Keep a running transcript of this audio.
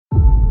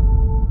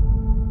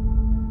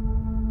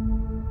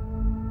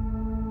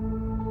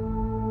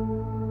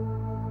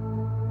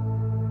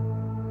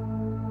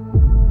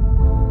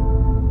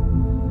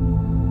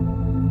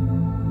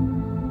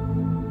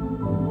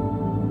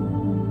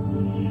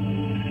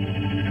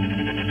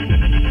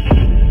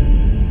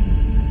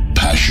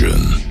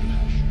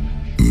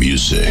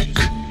Music,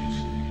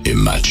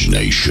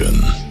 imagination.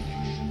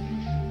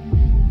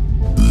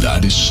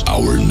 That is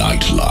our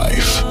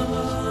nightlife.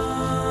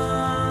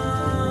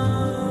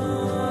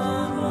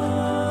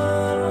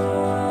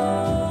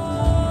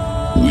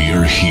 We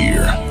are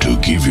here to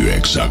give you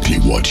exactly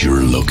what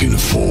you're looking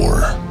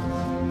for.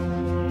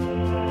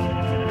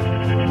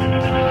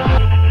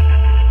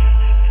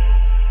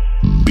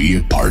 Be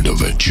a part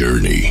of a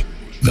journey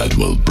that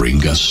will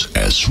bring us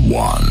as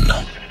one.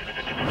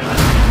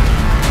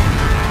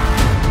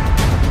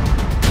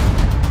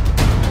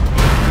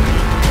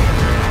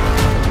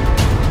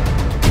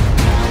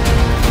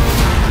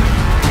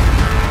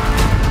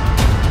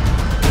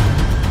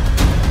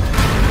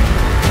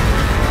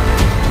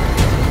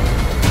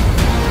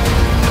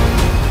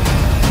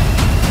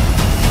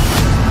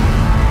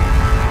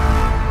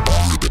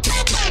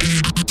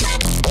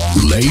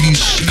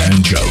 Ladies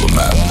and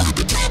gentlemen,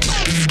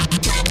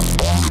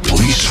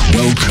 please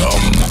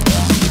welcome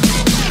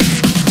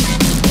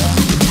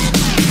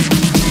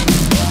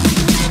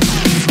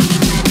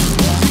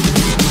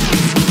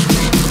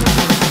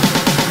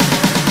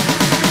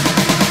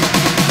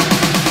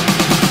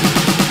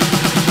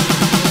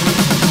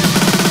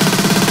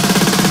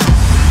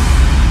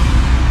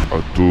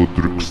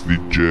Atodrix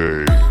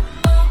DJ.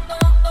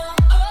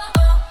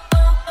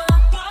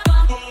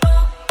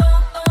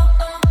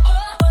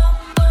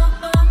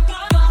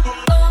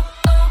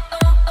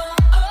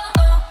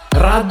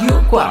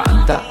 Radio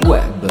 40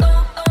 Web,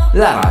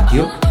 la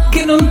radio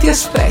che non ti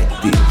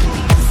aspetti.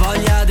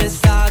 Voglia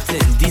d'estate,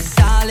 di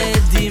sale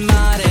e di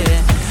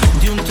mare,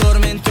 di un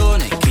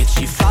tormentone che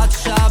ci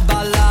faccia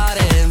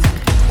ballare.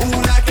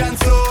 Una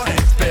canzone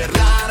per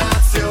la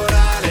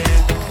nazionale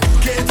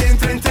che ti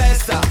entra in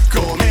testa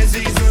come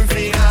Zizou in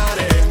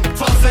finale.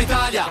 Forza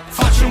Italia,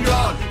 faccio un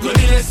gol,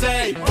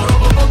 2006,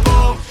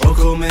 o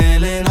come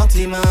le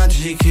notti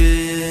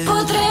magiche.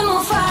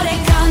 Potremmo fare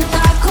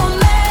canta con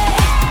me.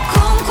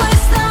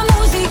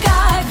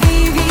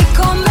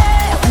 Con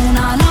me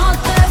una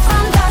notte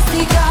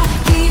fantastica,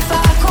 ti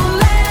fa con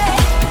me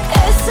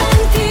e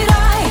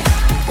sentirai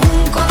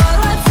un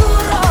coro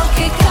azzurro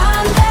che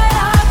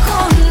canterà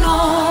con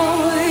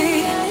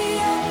noi.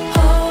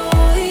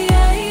 Oh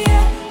yeah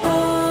yeah,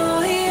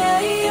 oh yeah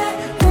yeah,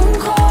 un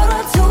coro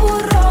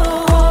azzurro.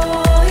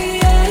 Oh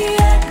yeah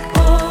yeah,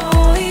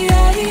 oh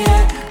yeah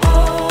yeah,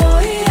 oh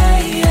yeah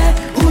yeah,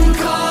 un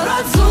coro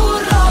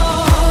azzurro.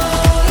 Oh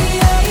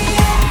yeah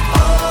yeah,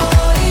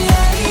 oh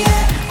yeah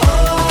yeah,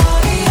 oh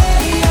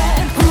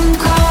un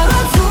coro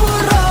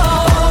azzurro,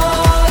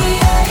 oh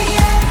yeah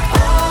yeah,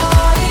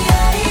 oh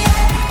yeah yeah,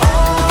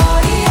 oh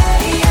yeah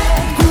yeah,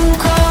 un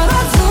coro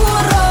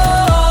azzurro.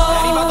 È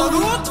arrivato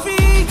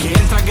Lutfi che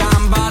entra a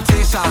gamba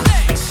tesa,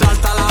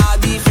 salta la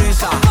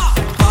difesa,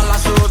 palla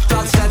sotto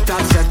al 7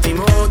 al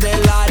settimo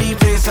della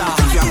ripresa.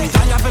 Chiamo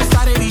Italia per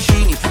stare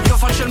vicini, io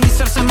faccio il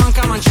mister se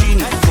manca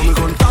Mancini, come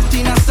con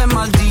Totti, Nesta e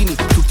Maldini,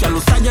 tutti allo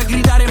stadio a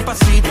gridare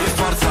impazziti. E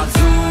forza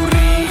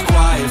azzurri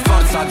qua, e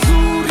forza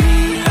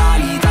azzurri là,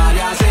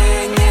 l'Italia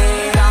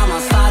segnerà, ma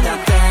state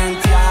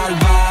attenti al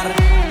bar.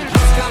 lo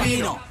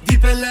scavino di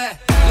Pellè,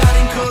 la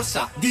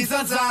rincorsa di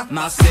Zazà,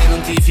 Ma se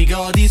non ti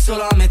godi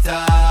solo a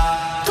metà.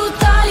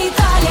 Tutta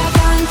l'Italia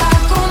canta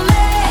con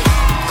me,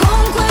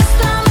 con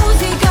questa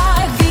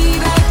musica e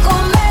vive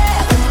con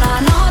me una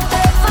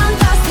notte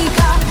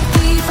fantastica,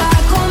 ti fa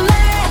con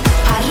me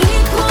al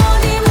ritmo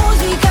di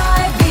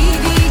musica e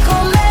vivi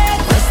con me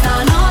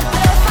questa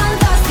notte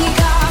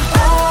fantastica.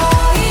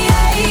 Oh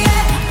yeah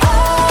yeah,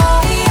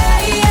 oh yeah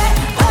yeah,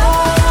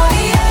 oh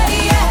yeah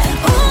yeah,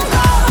 un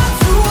coro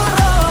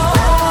azzurro.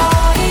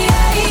 Oh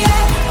yeah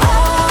yeah,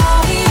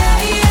 oh yeah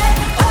yeah,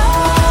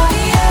 oh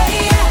yeah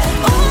yeah,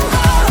 un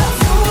coro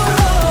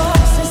azzurro.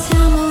 Se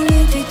siamo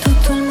uniti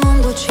tutto il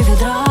mondo ci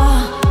vedrà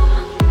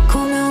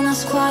come una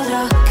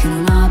squadra che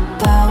non ha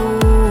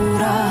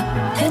paura,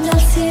 e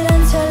dal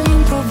silenzio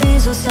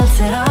all'improvviso si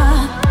alzerà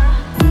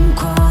un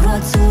coro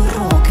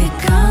azzurro che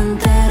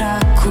canterà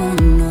con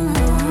noi.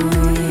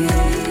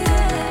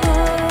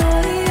 Oh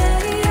yeah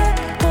yeah,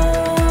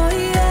 oh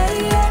yeah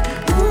yeah,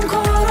 un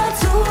coro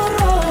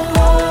azzurro.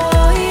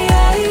 Oh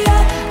yeah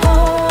yeah,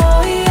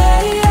 oh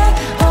yeah yeah,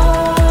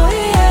 oh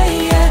yeah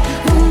yeah,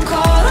 un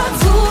coro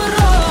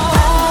azzurro.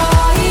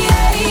 Oh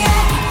yeah yeah,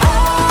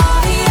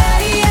 oh yeah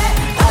yeah,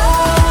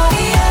 oh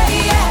yeah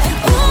yeah,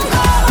 un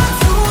coro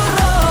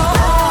azzurro.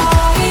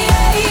 Oh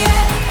yeah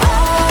yeah,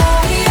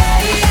 oh yeah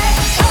yeah,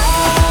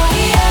 oh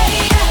yeah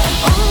yeah,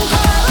 un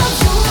coro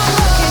azzurro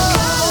che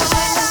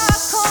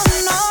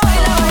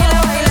canterà con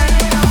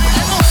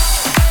noi.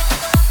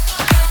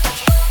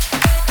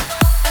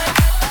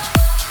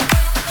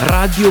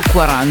 Radio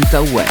 40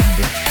 Web,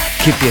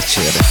 che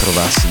piacere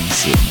trovarsi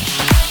insieme.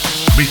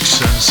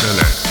 Mix and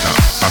Selecta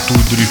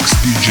Atodrix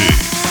DJ.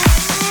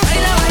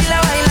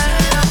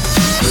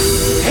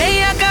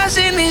 Ella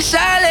casi ni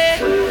sale,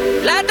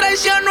 la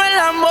traición no el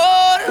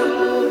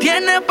amor.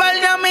 Tiene par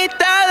de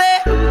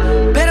amistades,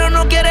 pero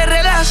no quiere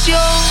relación.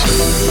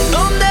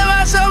 Donde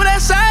va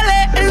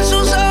sobresale, en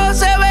sus ojos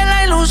se ve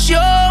la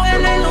ilusión.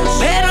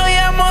 Pero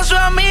llamó a su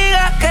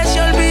amiga que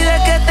se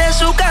olvide que esta es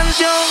su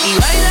canción. Y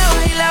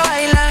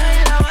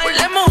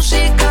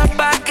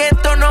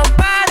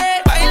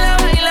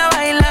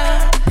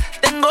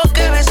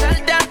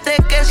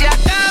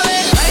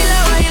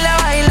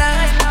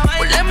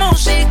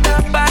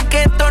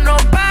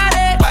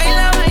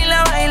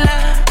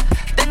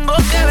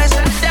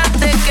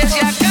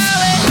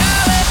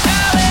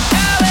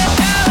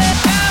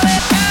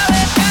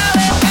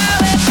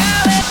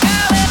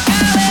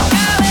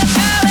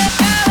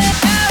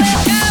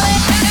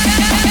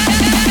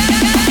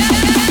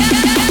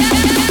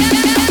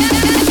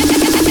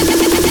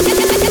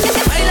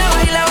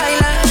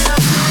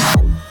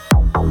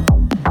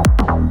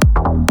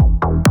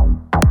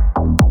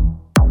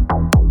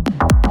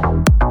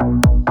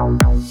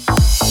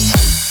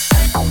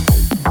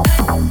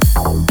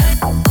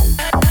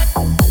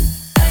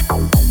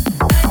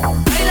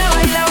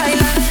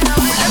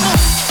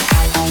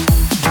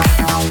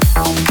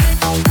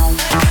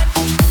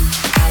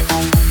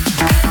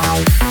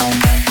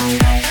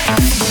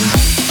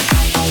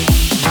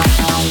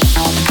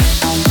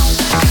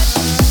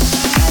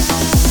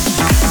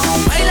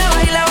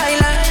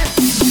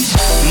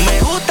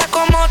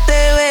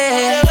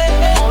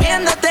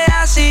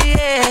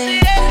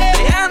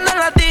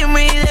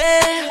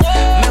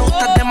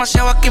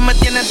demasiado aquí, me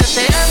tienes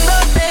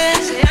deseándote.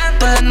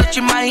 Toda la noche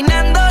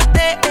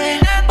imaginándote,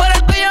 por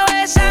el cuello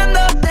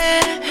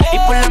besándote y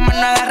por la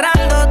mano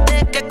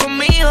agarrándote. Que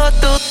conmigo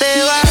tú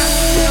te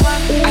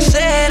vas a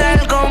hacer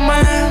algo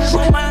más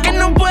que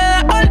no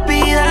puedas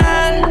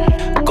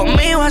olvidar.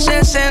 Conmigo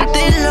haces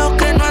sentir lo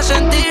que no has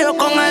sentido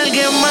con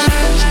alguien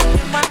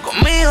más.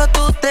 Conmigo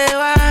tú te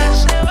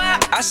vas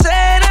a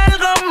hacer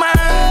algo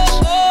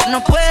más.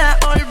 No puedas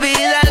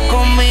olvidar,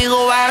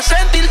 conmigo vas a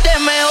sentirte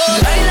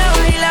mejor. Baila,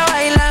 baila,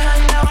 baila,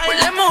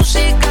 ponle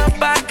música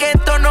pa' que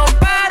esto no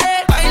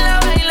pare. Baila,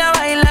 baila,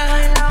 baila,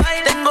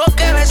 tengo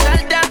que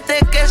besarte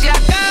antes que se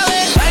acabe.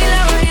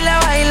 Baila, baila,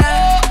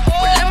 baila,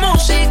 ponle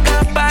música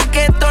pa'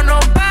 que esto no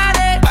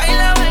pare.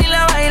 Baila,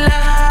 baila,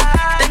 baila,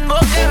 tengo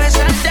que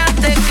besarte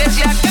antes que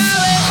se acabe.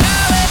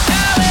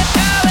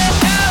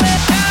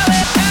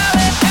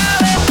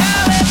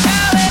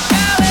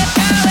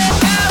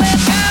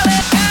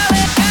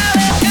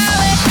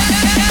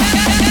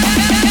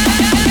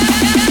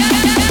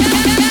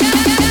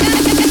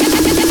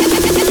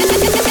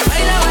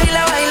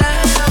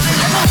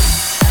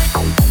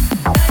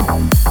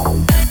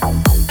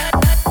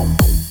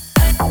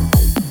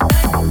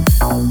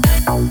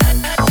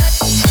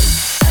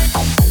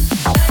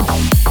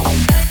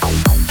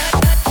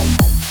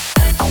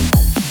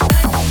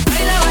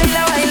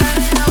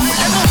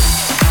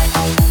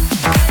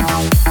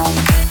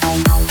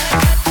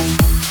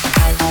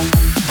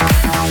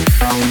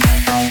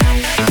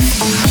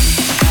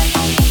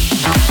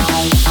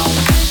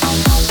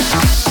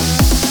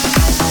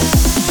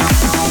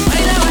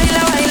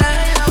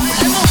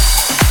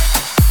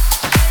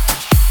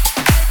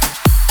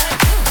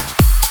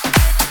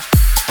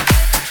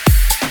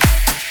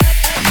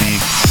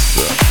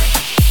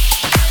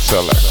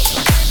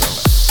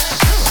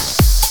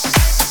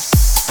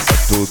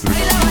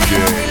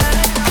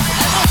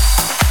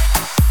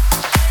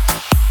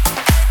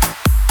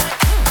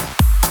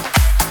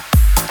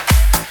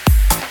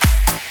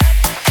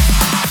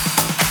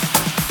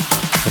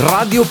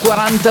 Radio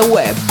 40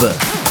 Web,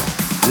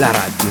 la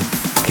radio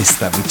che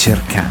stavi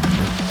cercando.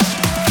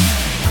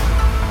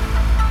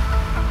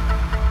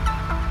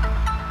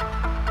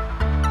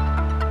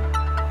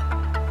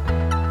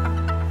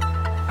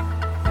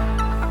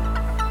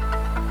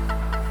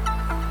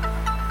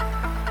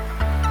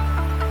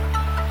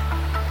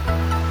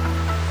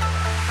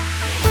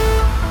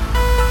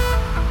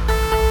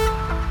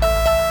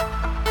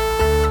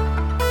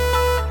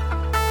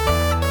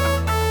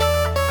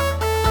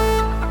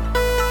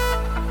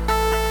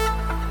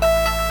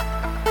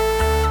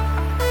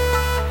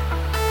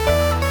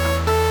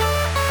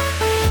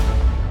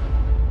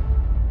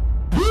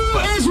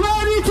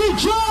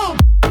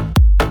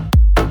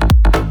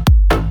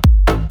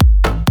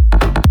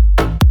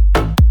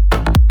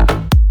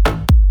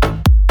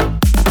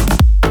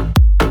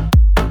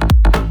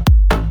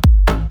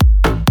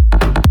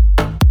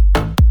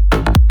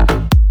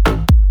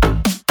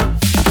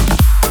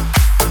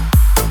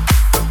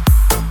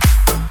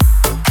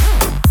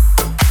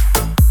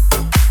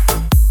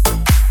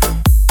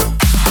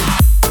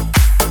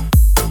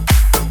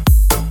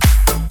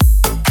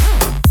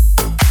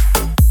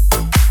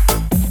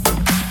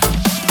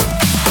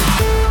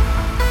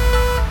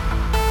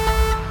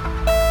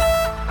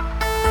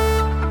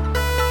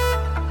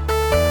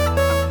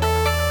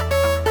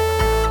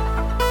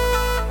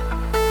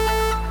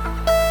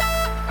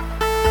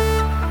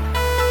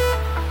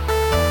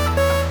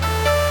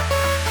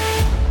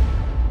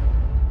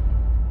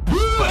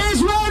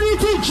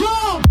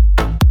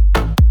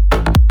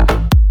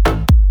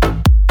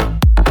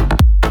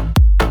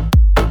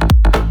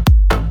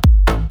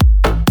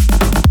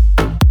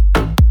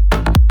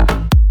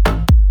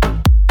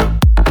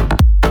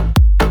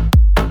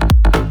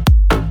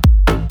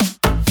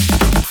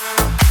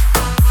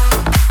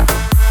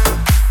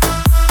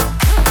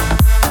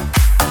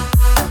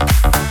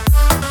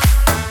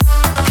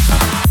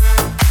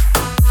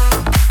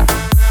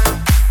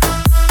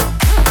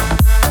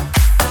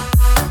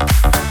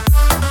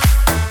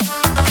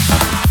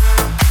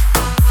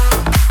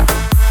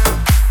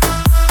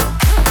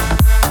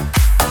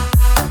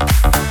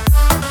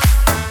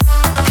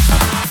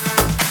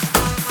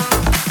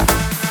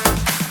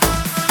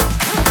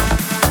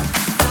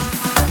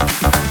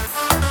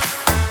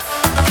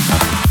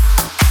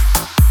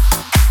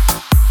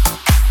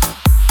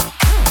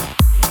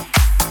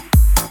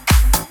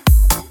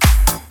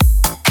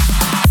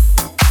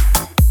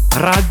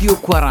 Radio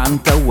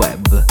 40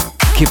 Web.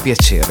 Che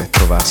piacere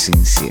trovarsi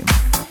insieme.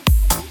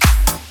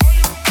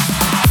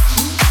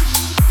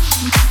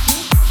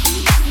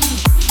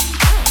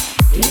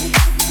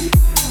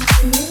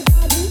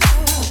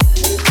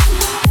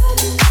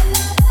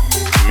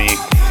 Mix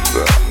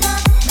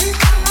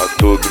a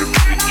tutti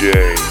i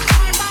DJ.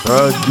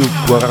 Radio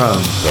 40.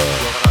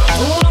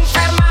 Non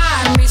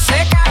fermarmi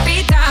se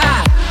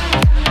capita,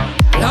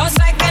 lo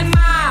sai che il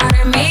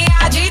mare mi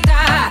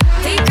agita.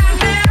 Ti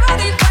canterò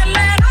di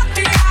quelle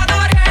notti ad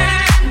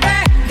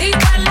Oriente, di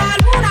quella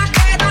luna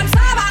che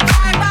danzava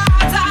tra i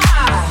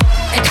bazar.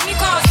 E dimmi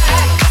cos'è,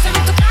 questo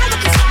vento caldo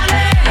che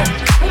sale,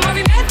 un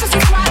movimento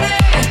sensuale.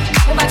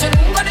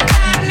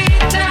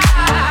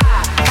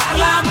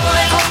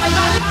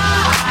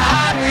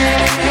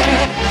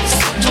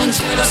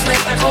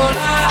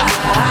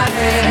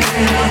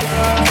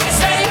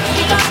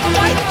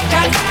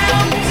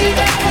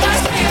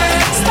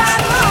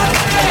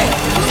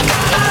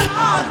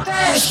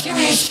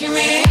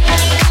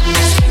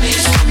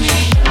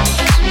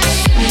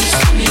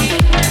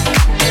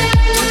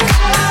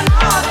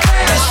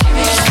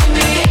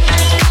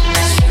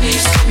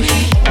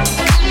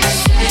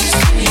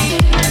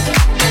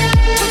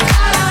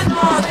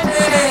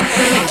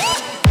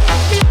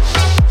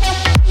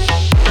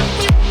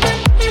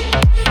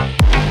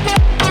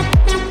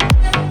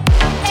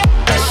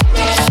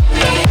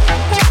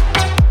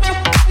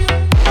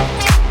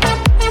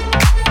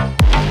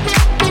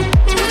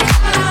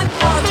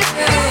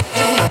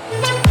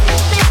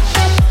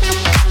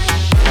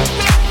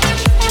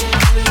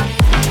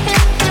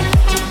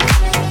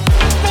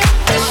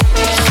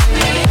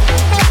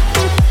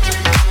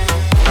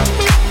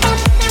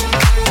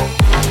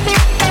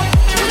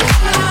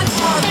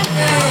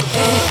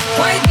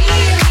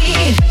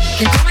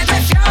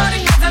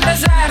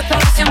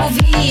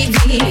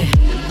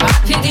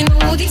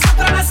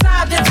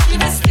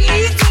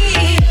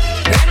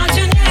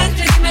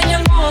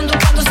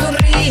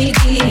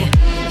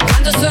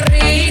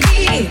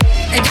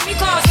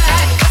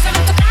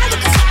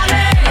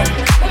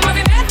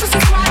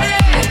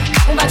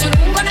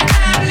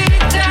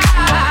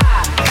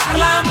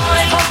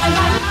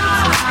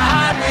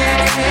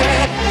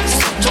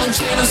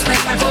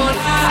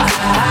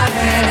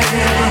 spettacolare.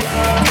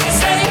 E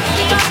sei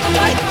tu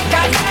poi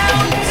tocca a te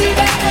un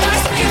desiderio da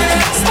scrivere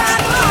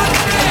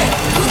stanotte,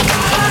 tutta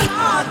la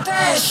notte.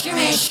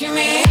 Shimmy,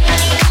 shimmy,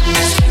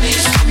 shimmy, shimmy,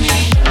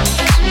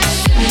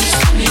 shimmy,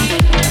 shimmy,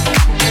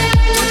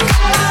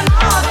 tutta la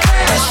notte.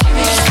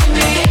 Shimmy,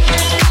 shimmy,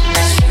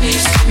 shimmy,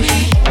 shimmy,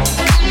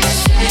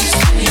 shimmy,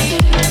 shimmy,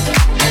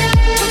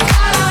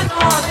 tutta la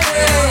notte.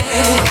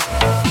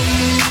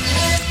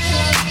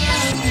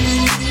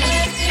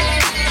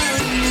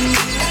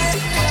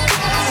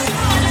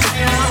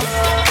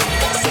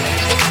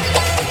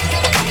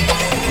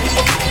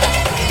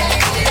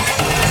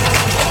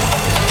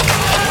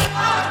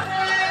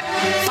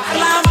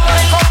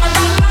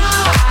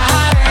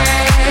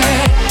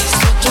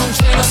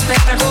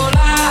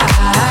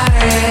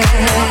 Spettacolare.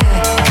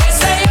 E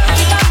se io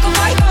ti tocco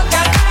poi tocca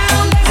a te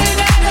un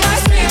desiderio da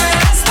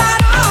esprimere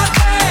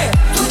stanotte,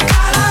 tutta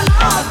la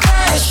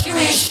notte.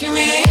 Shimmy,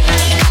 shimmy,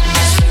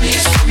 shimmy,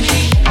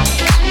 shimmy,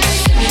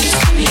 shimmy,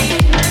 shimmy,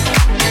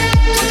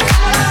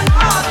 tutta la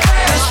notte.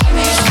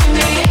 Shimmy,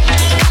 shimmy,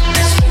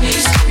 shimmy,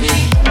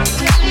 shimmy,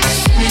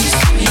 shimmy,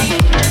 shimmy,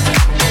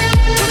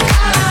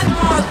 tutta la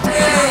notte.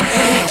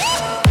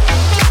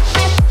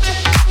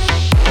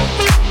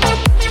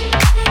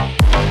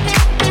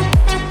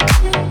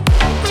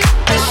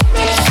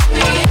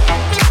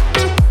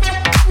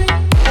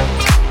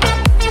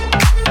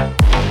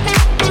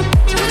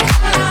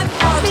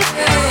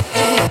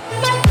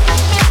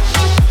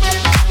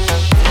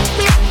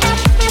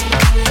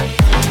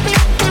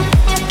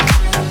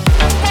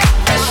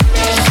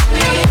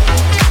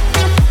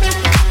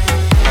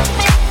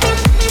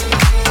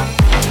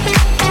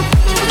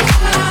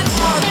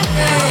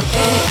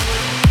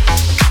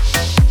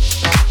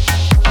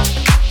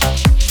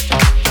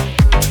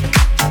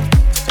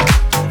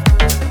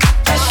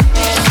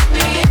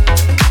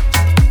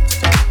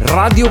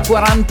 Radio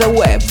 40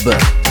 Web,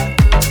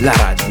 la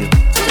radio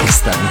che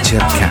stavi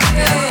cercando.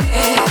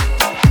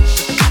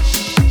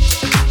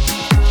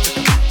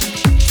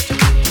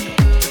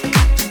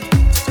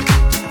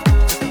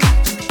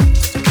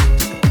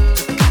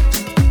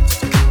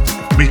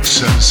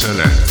 Mixa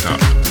seletta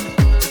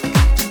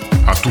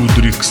a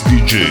Tudrix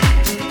DJ.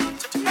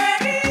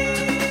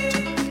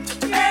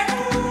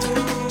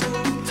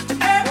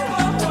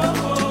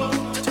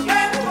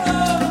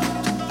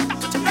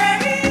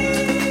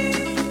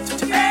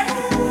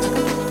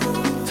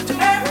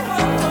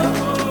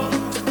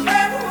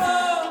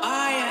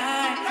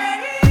 I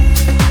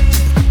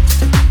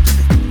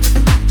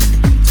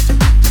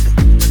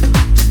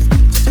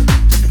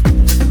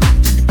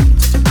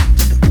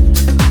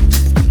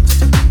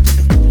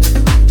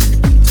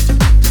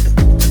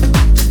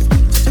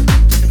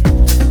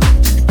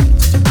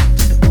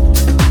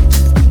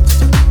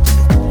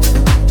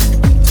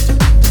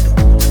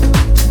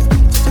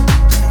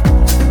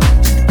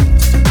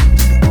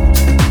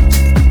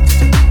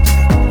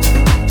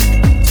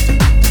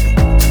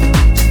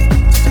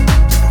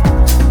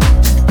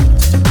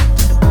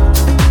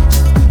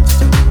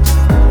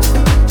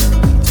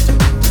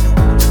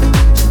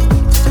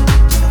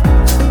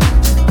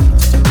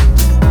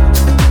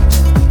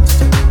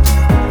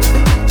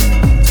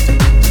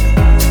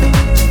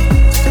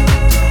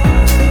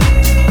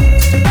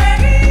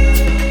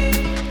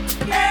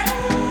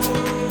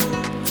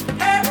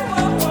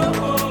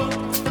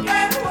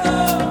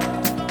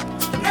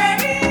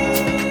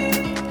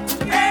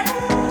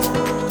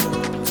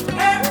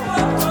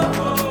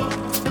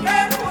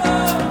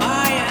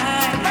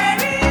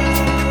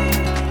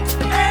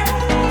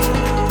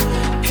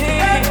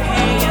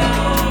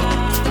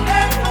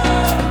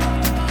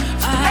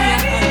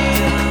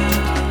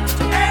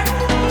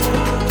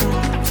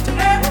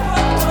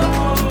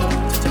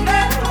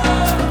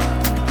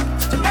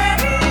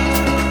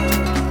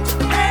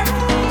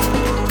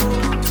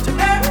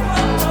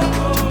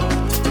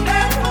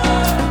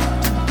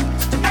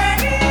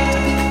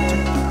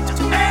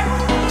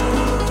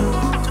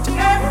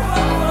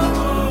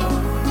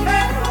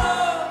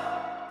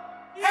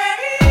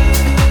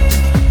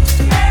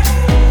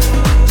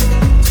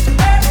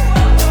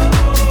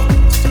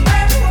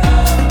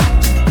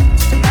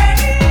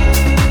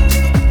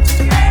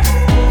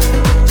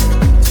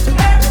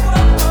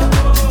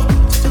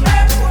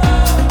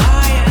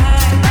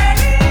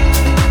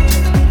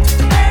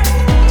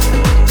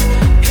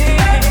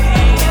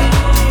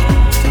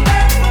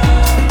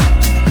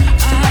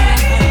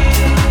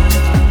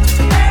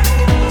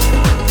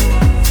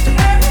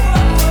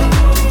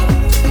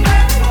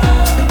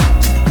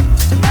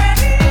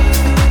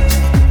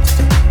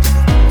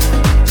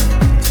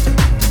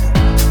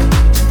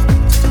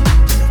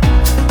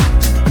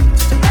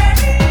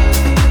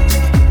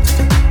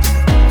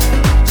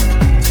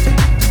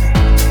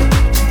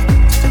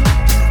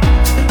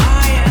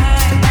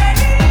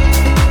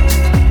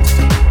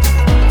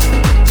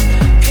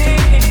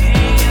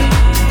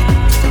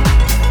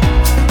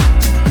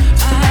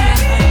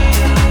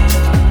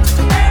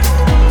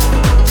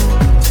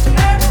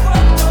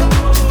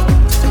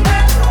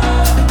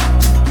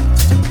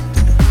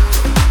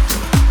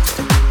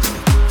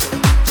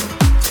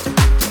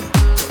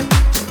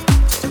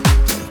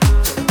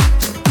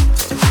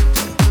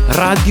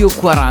Radio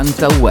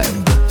 40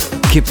 Web.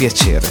 Che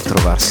piacere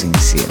trovarsi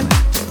insieme.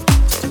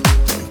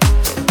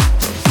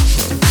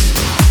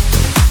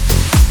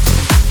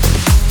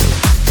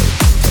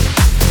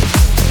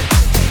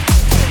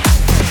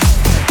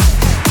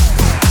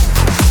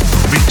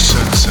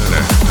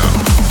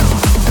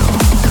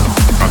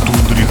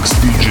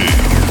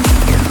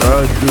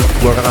 Radio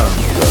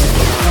 40.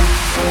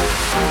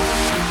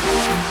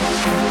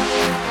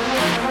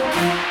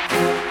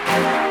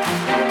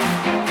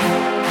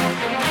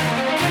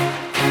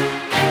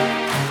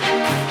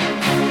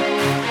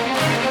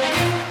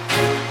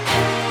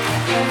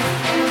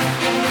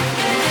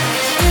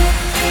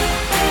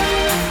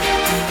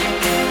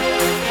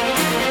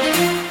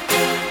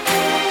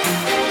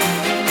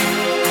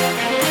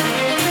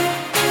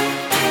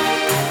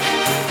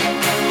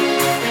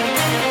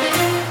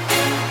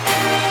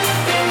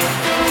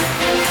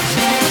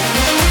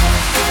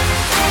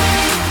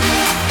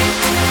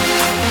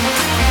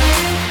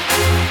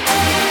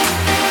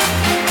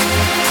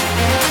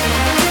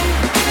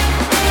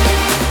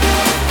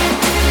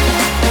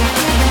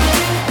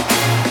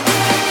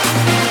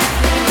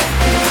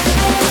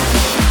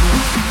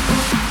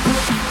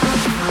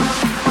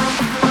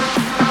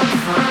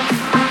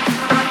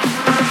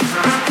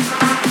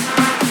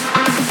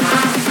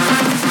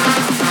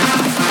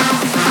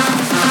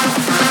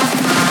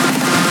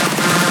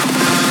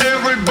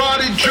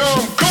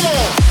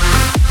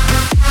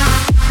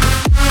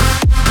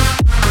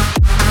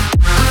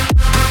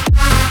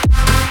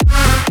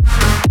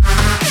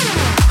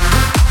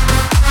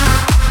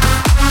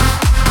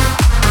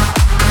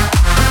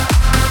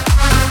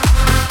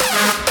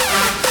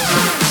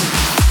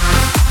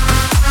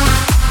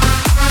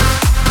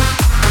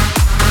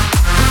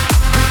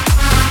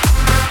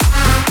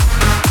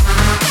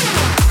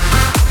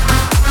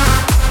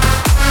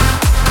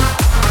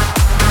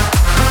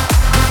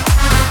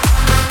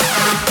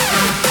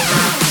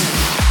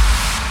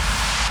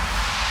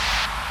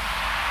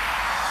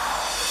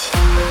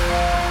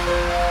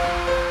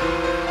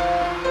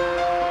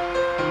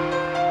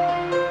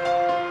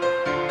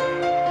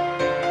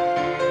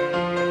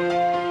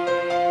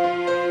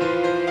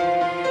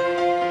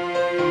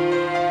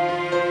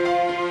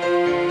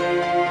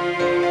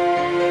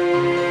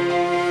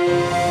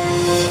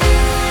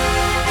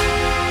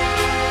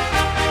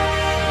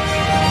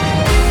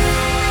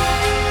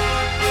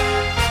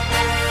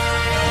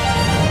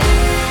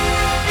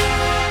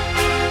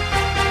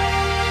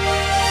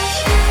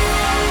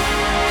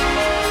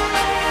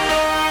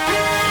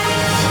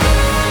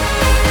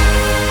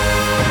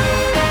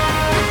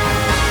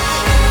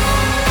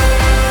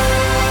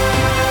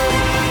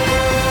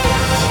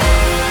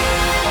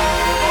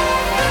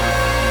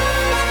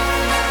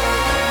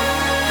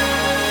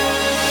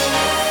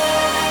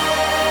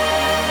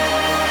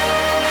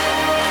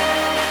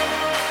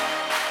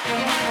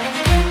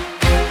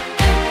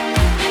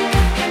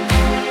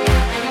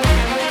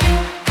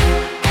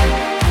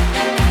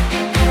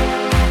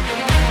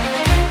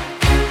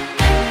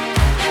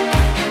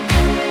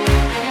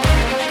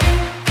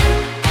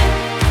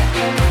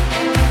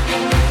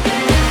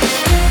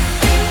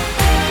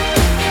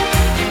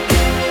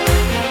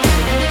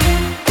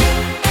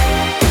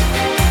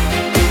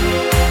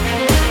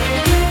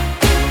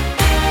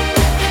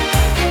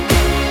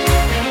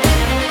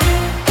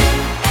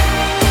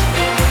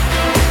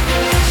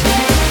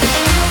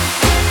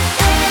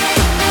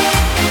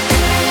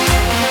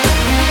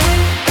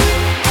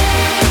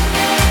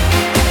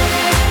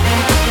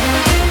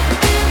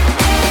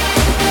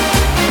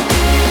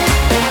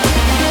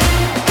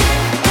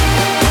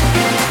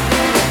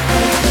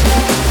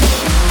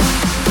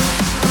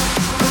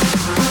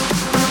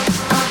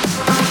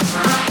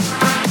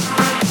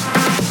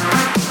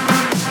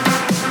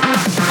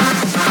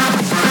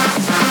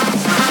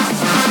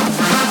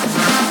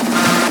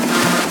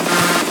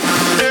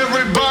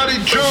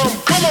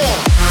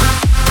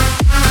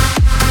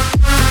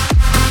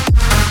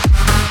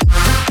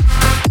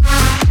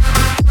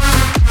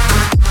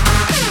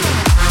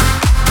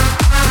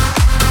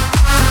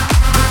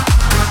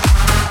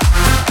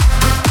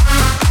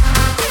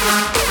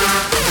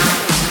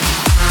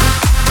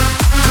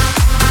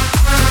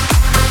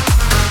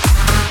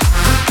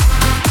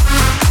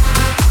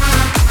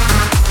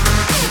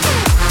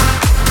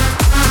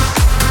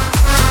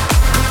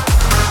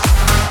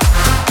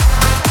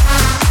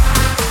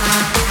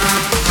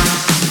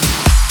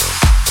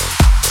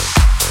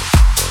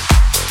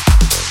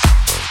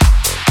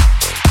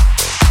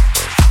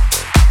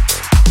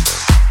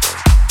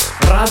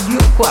 Radio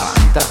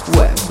 40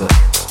 Web,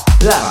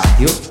 la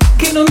radio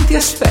che non ti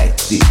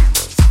aspetti.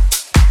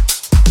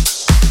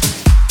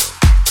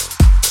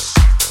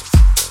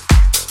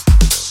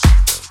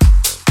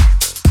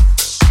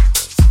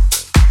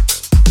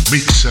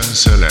 Mix and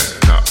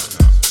Selecta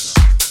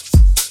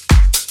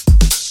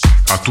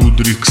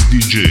Atudrix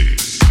DJ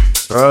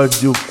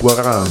Radio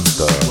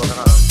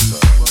 40.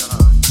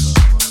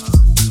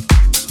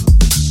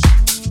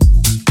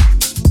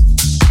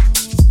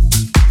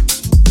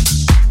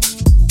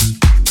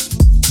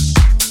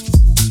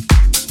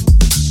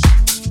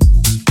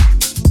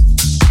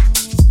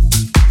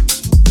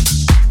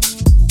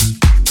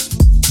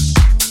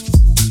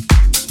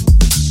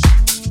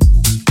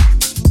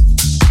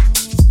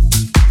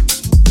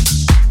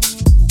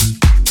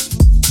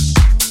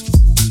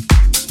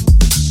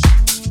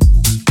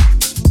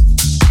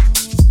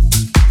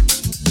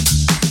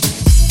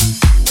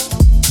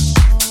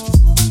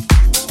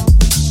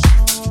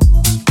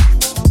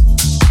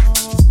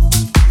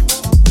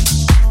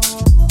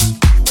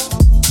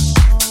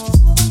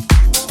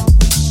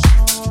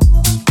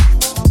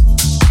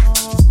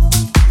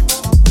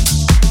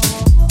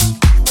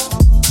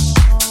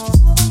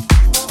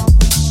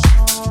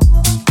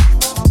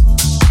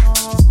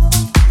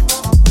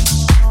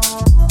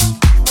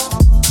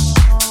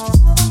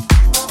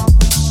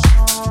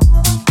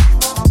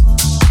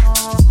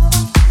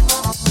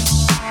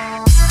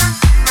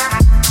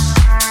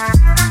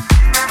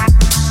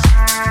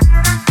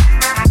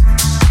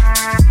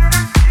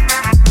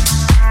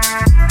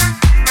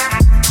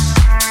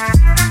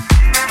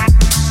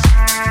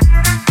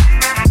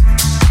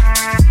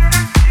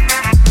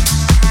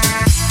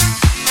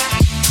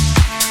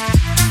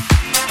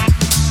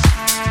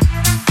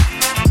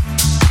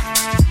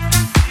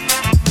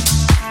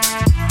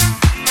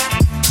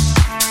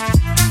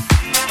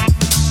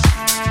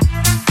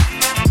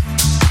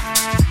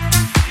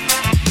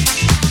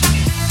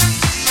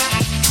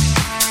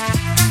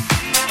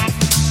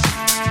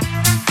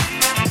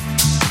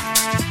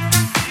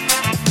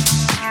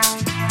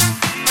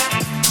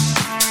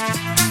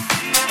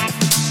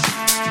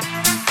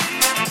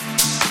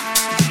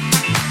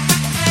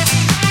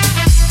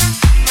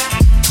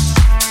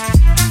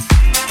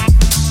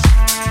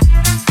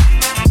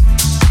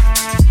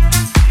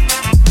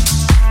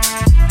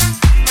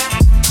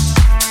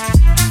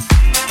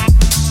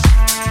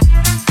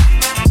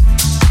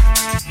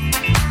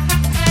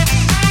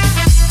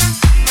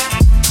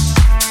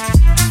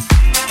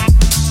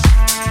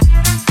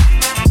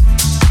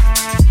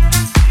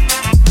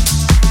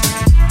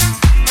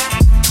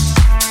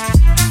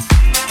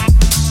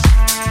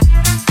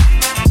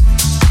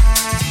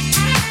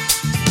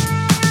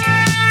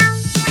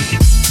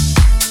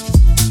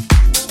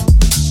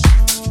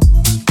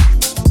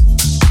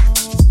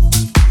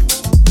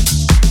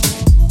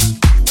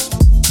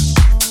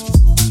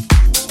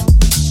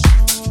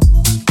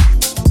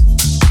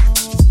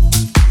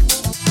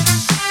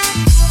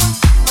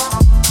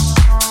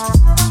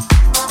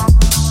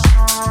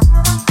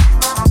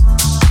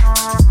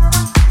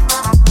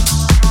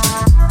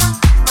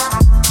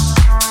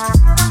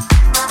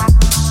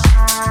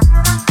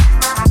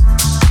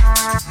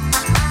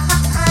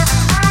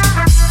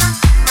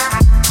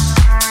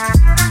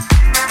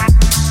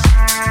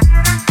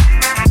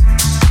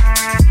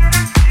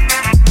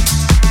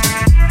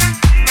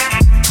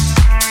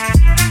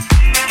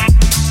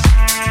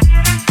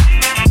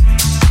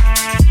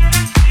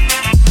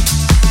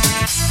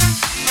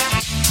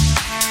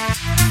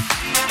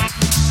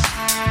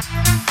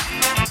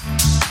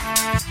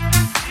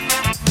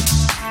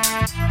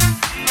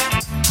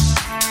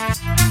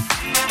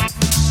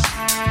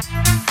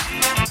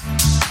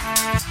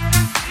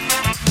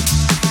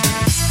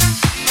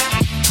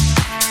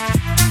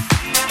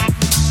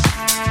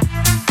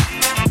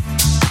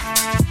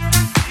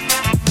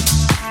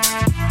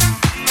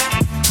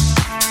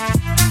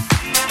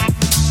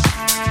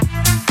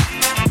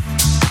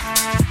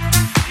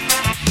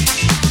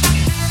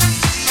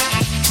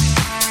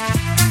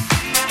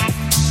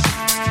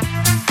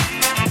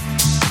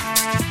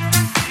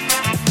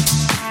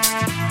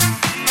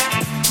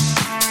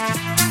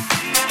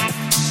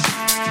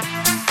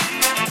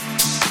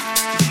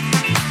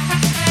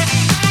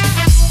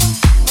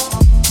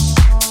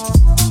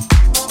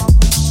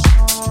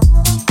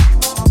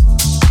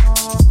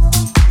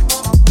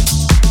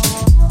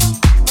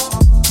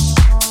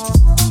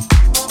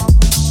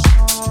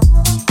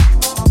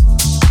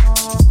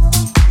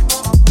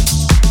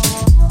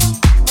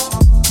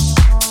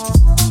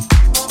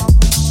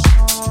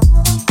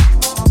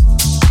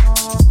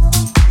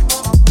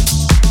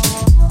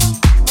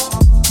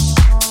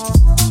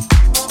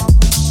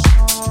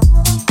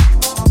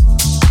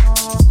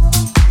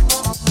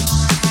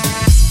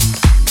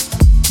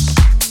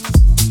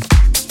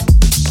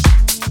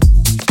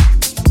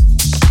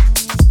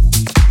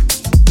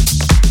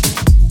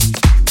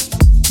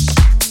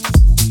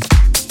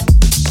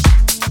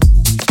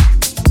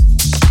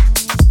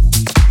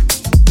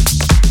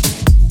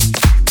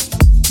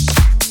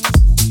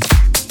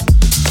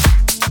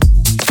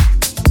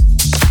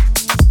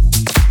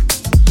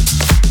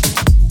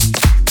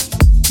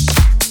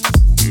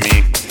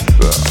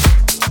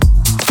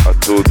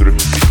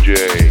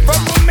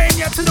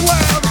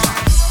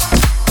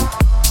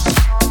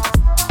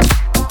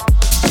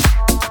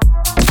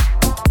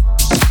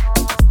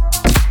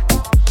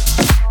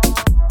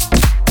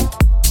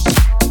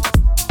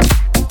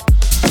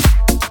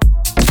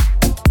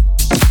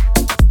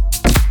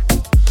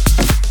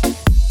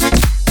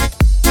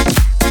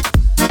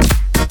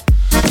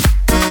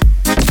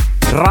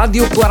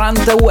 Radio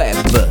 40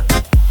 Web,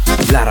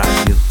 la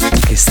radio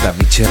che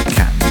stavi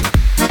cercando.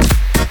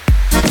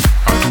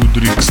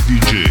 Atudrix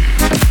DJ,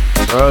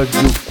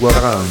 Radio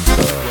 40.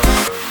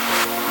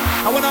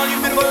 I want all you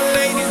beautiful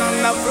ladies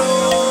on the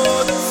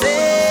floor to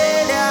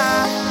say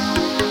yeah.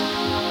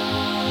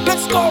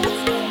 Let's go,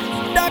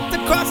 Dr.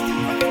 Krusty,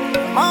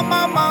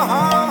 mama,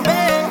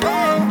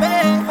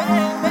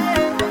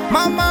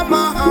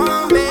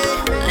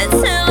 Let's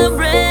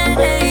celebrate,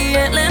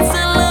 let's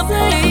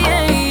celebrate,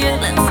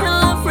 let's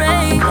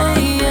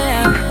celebrate,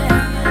 yeah.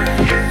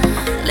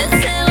 Let's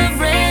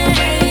celebrate,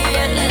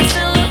 let's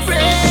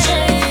celebrate,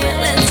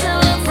 let's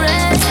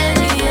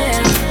celebrate,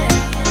 yeah.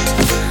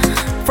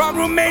 From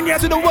Romania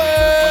to the world.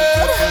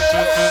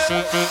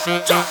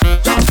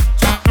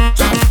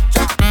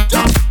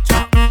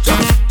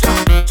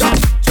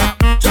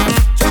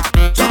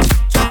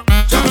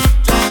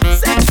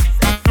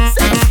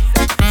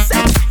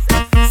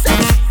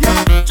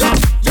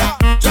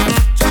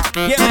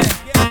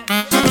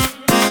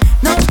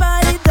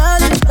 Nobody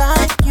does it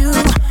like you.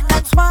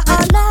 That's why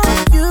I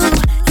love you.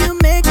 You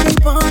make me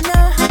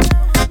wanna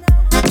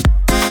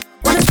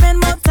spend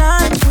more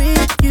time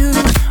with you.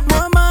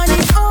 More money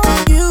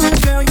on you,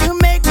 girl. You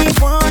make me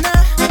wanna.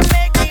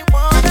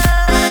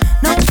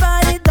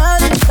 Nobody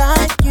does it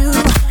like you.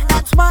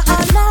 That's why I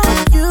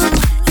love you.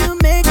 You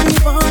make me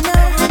wanna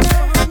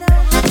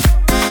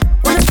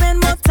spend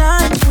more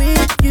time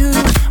with you.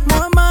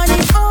 More money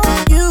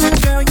on you,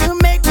 girl. You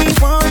make me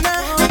wanna.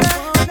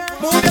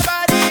 Move your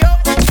body, oh,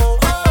 oh, oh,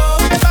 oh.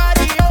 Move your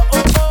body, oh,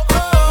 oh, oh,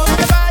 oh. Move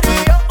your body,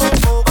 oh, oh,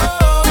 oh,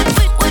 oh.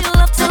 We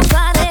love to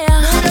party.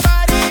 Move your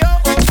body, oh,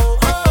 oh, oh,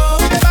 oh.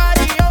 Move your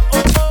body, oh,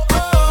 oh, oh,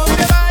 oh. Move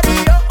your body,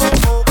 oh,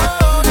 oh, oh,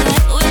 oh.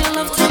 We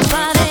love to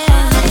party.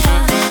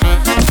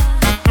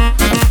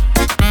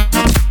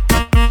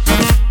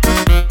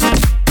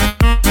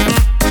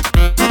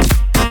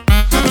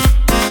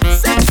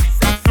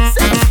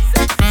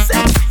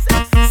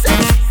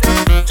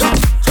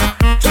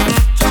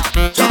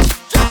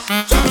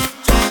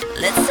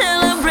 Let's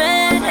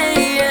celebrate,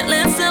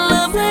 let's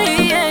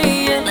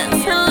celebrate,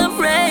 let's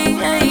celebrate,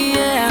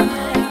 yeah.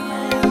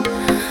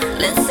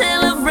 Let's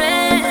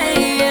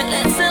celebrate,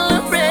 let's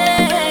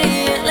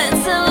celebrate,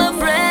 let's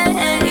celebrate,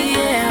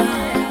 yeah.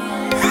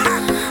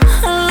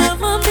 I love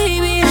my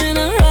baby and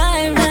I'm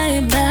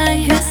right by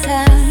his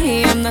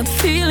side. I'm not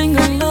feeling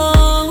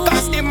alone.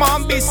 That's the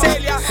mom, be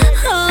Celia.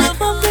 I love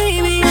my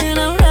baby and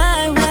I'm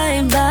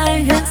right by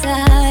his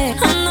side.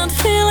 I'm not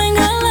feeling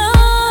alone.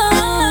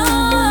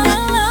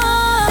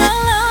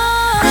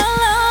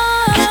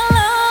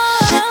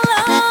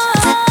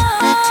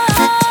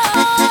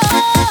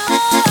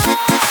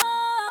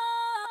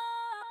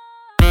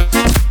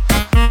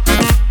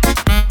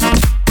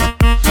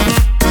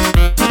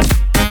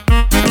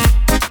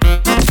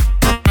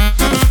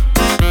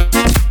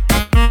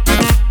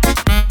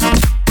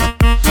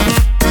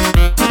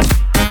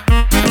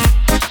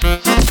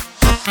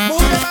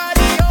 Move your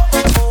body, oh,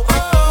 oh, oh,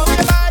 oh. Move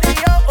your body,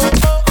 oh, oh,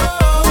 oh, oh.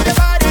 Move your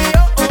body,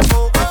 oh, oh,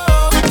 oh,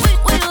 oh.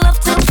 We love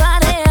to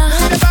party.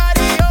 Move your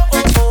body, oh,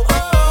 oh, oh,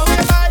 oh. Move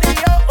your body,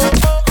 oh, oh,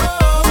 oh,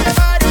 oh. Move your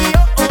body,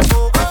 oh, oh,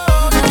 oh,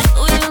 oh.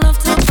 We love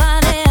to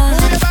party.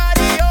 Move your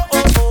body, oh,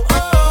 oh, oh,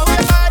 oh. Move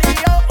your body,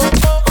 oh, oh,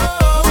 oh, oh.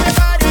 Move your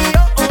body,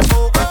 oh, oh,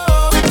 oh,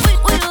 oh.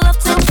 We love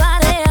to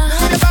party.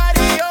 Move your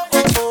body, oh,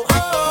 oh, oh,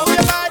 oh. Move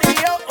your body,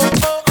 oh, oh,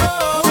 oh, oh.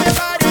 Move your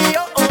body,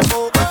 oh, oh,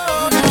 oh, oh.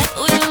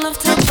 We love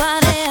to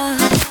party.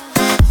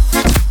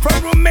 From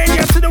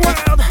Romania to the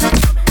world.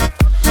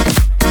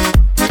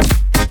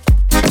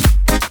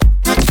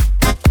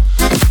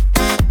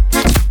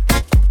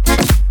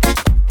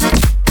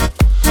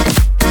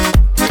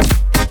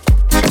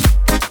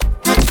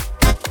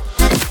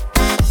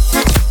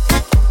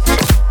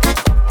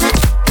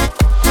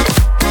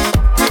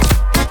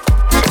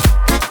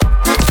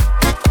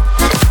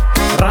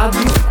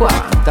 Radio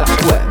 40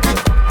 Web,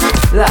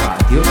 la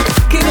radio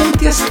che non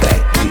ti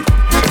aspetti.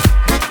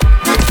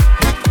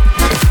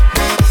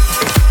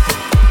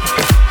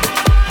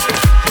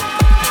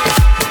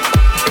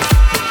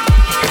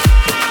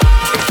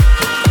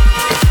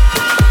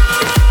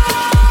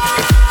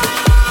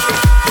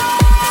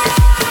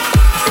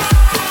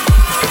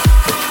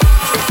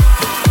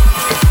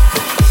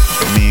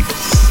 Mix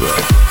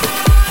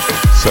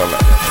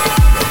Select.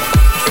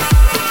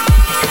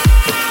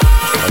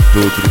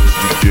 Atudrix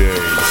DJ,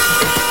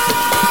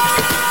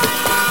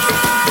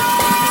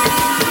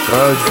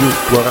 Radio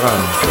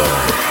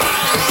 40.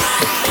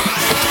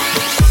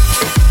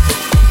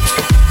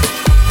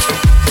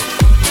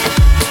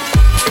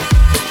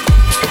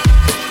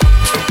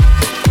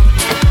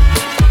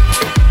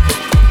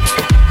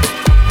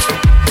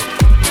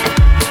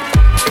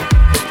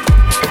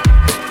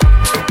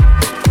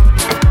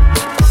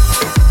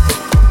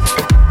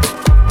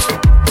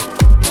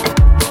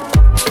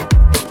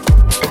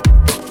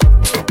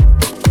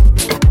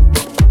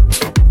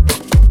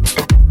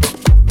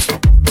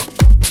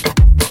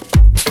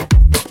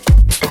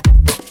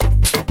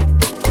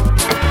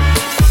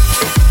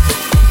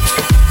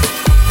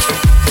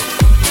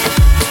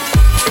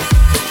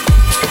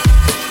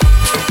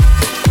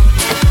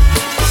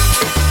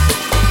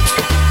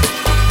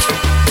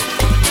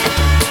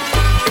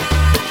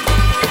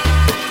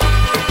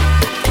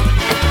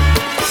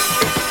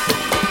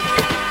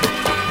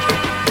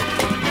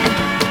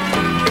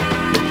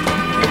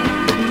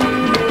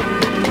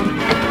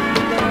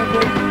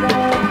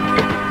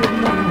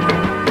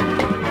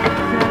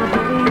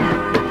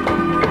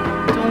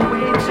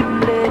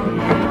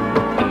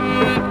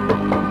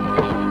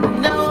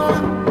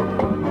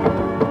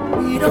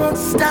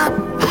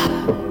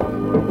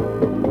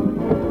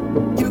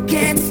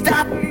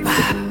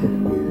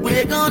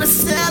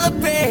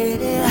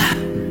 celebrate it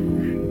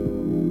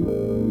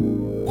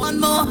one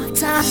more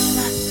time.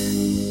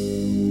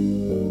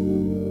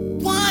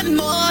 One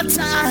more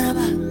time.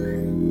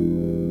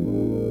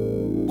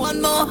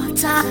 One more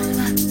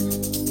time.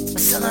 A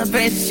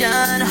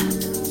celebration.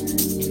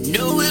 You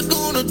know we're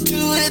gonna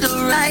do it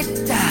right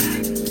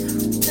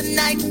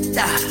tonight.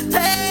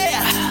 Hey,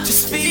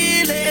 just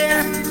feel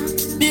it.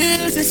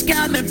 Music's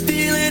got me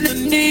feeling the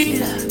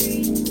need.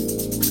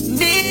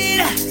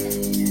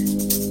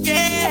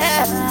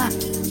 Yeah.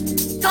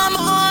 Come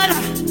on.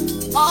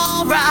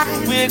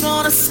 Alright, we're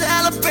gonna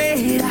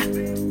celebrate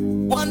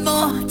one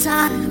more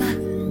time.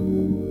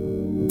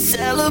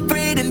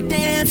 Celebrate and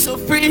dance so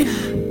free.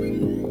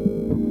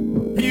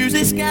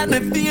 Music's got me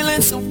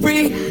feeling so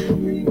free.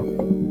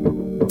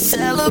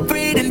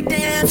 Celebrate and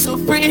dance so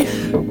free.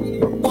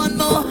 One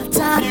more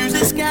time.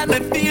 Music's got me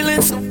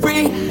feeling so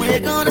free. We're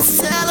gonna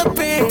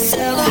celebrate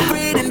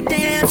and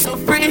dance so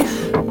free.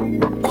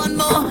 One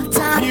more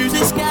time.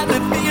 Music's got me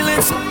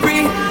feeling so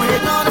free.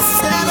 We're gonna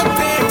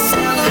celebrate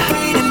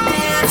and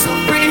dance so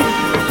free.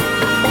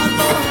 One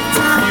more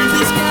time.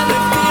 Music's got me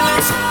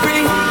feeling so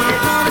free.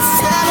 We're gonna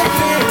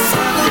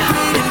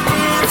celebrate and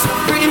dance so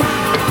free.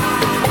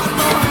 One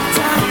more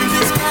time.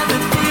 Music's got me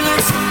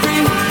feeling so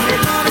free.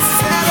 We're gonna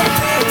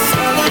celebrate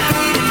and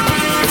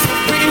dance so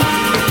free.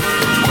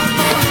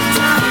 One more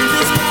time.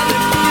 Music's got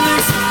me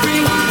feeling so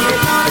free.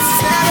 We're gonna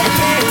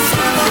celebrate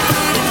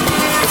and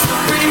dance so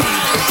free.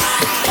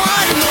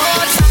 One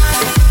more time.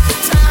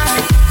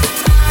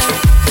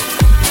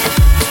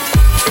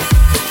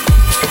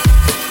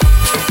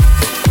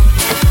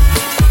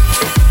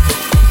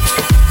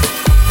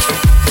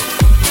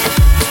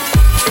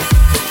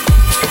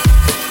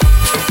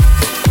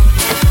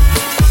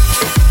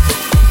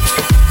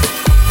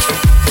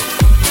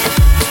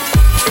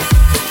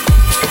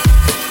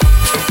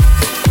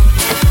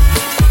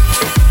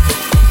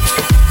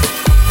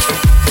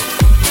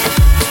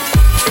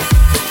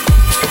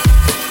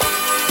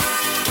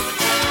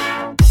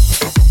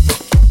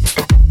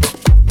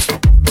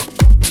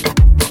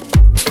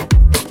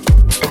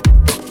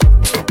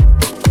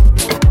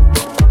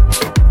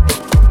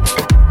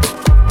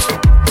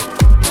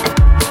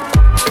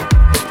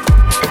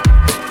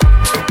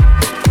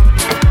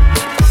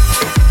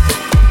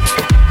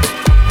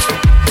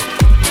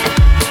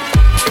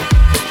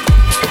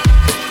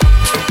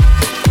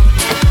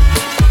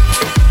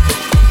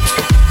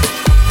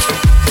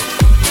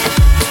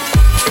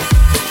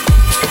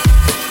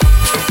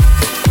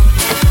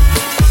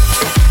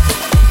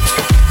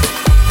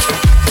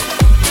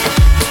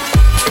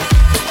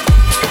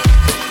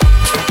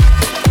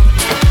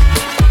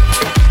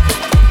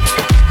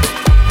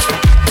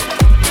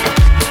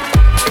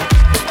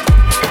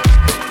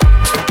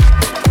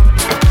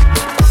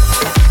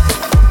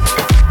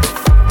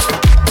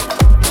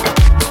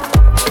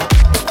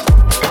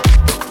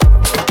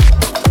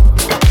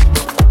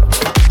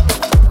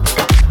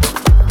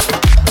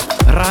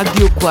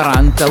 Radio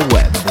 40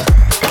 Web.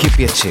 Che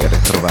piacere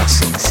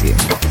trovarsi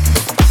insieme.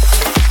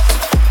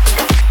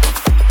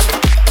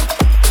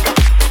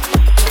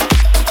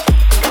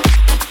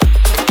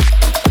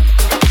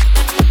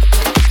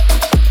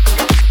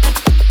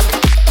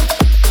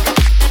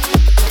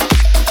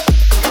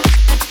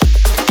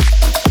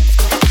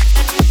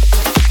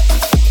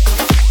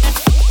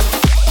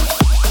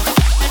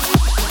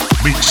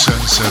 Mix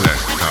and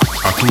Selecta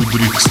a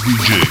Tudrix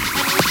DJ.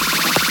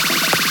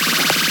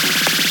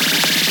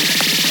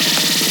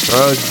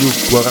 Radio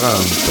 40.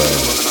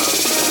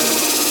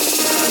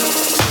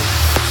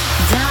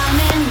 Down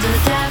in the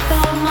depth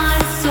of my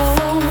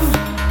soul,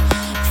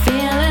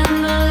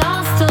 feeling the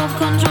loss of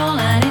control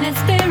and in its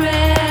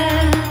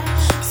spirit,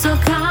 so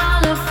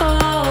colorful.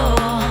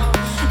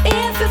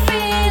 If you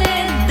feel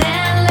it,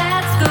 then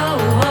let's go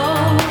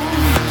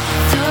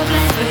to a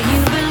place where you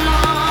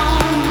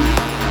belong.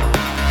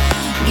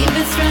 Give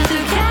it strength to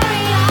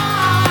carry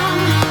on.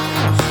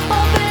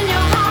 Open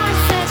your heart,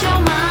 set your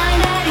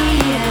mind at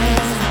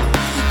ease.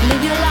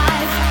 Live your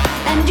life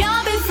and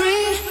you'll be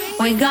free.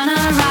 We're gonna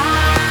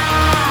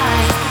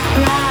rise,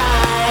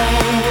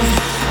 rise,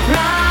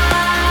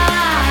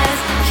 rise.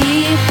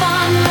 Keep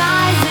on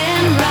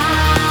rising,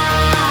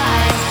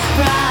 rise,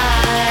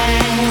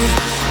 rise,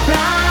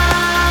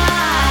 rise.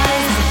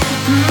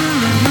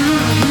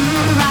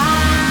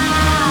 Rise,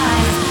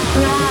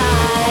 rise,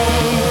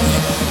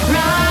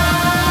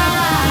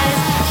 rise.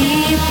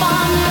 Keep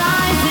on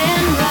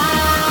rising,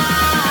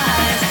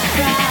 rise,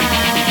 rise,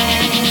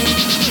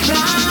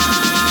 rise.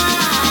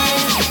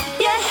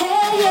 Yeah,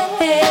 yeah,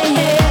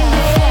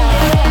 yeah.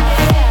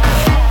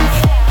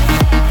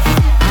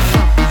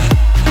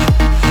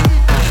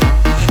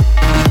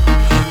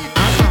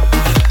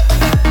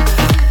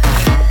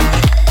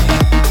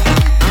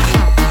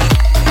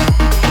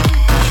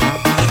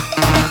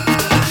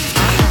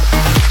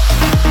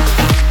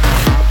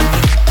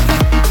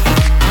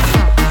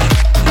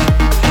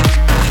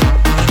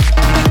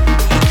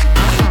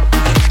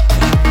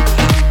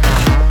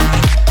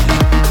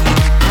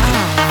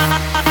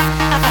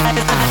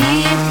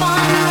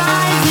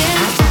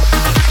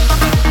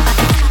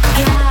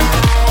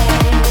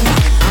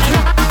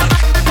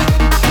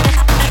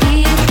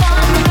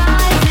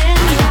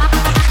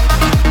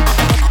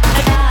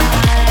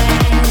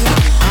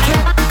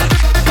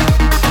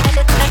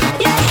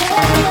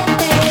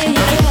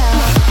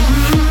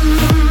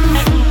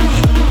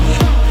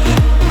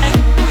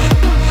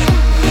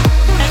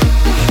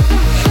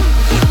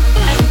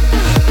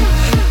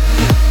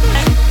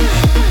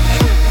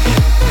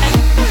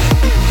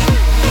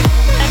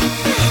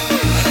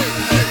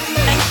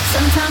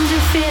 Sometimes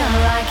you feel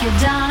like you're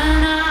down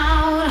and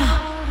out,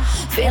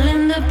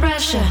 feeling the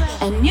pressure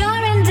and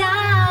you're in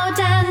doubt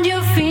and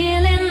you're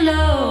feeling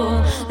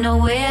low,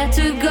 nowhere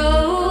to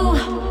go.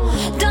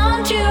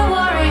 Don't you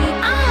worry,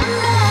 I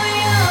know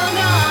you're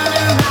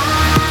gonna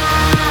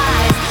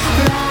rise,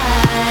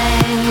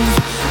 rise,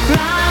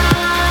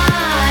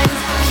 rise.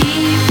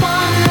 Keep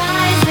on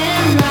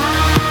rising,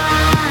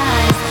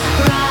 rise,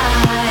 rise,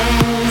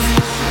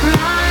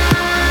 rise.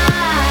 Rise,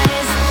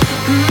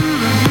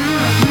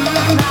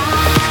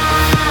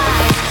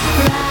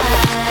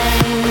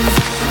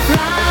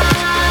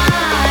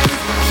 rise,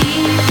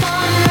 keep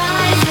on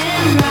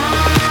rising,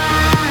 rise,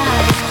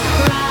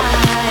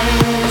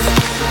 rise,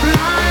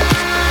 rise.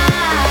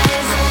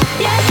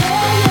 Yeah,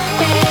 yeah,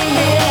 yeah,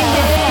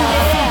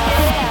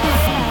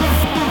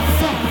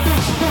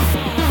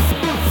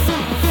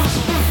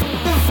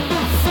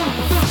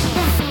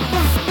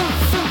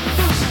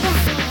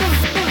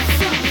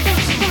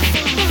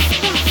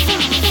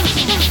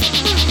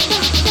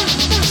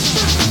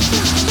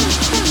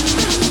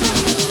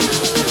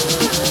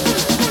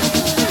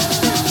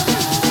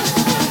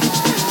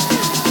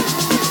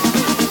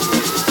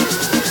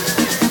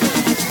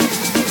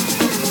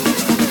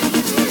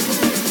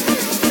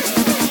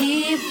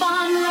 keep on rising. Keep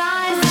on rising, keep on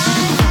rising,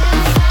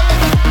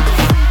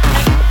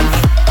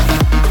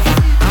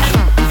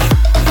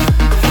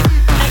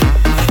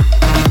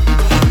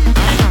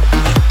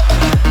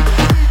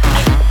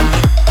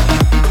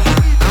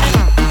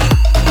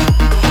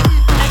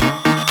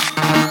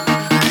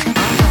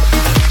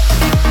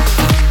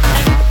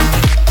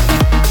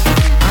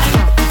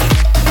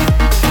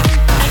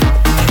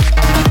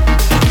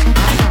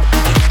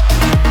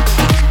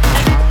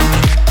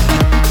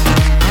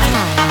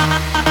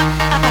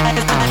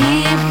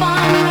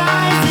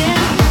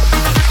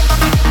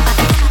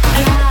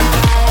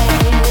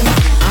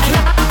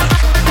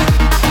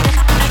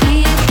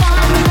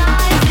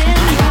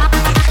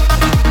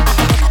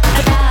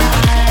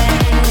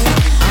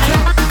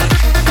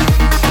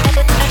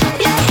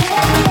 yeah,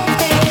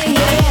 yeah,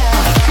 yeah.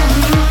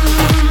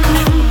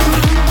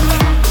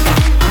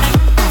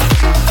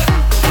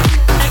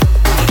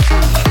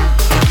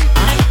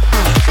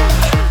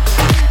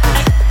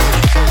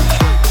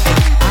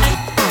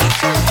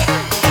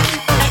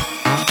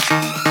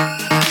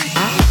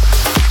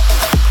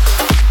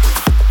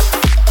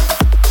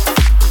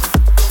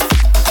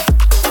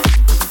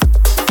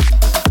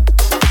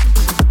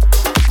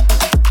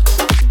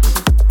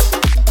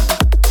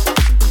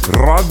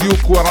 Radio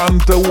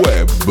 40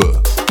 Web.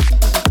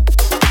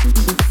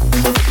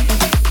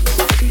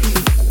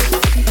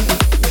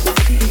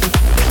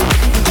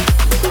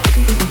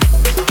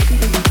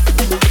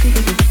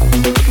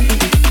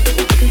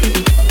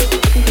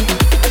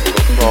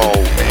 Oh,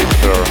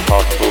 Mr.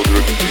 Hot Food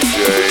DJ.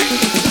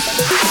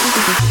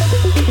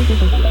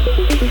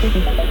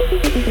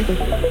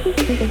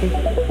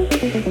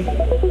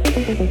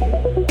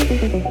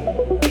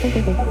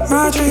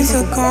 My dreams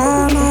are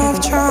gone off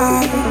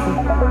track.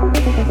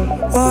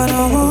 What I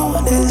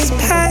want is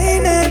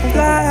painted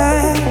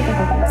black.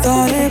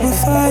 Thought it would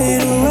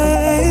fade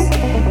away.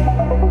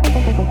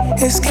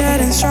 It's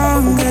getting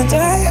stronger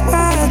day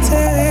by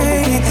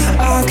day.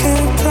 I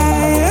could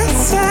play it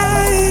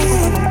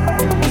safe,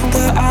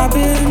 but I've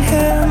been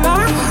here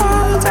my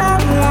whole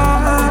damn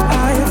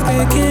life,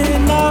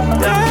 picking up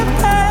the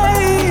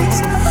pace.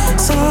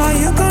 So are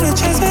you gonna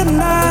chase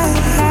midnight?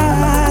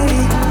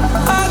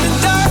 On the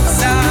dark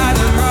side,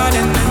 I'm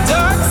running. The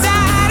dark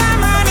side, I'm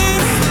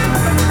running.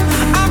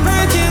 I'm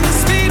breaking the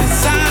speed of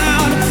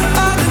sound.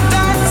 On the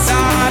dark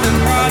side, I'm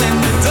running.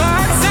 The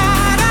dark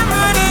side, I'm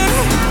running.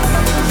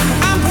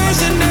 I'm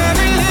pushing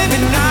every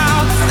limit now.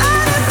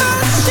 Not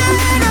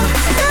emotional,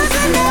 there's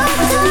enough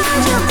time.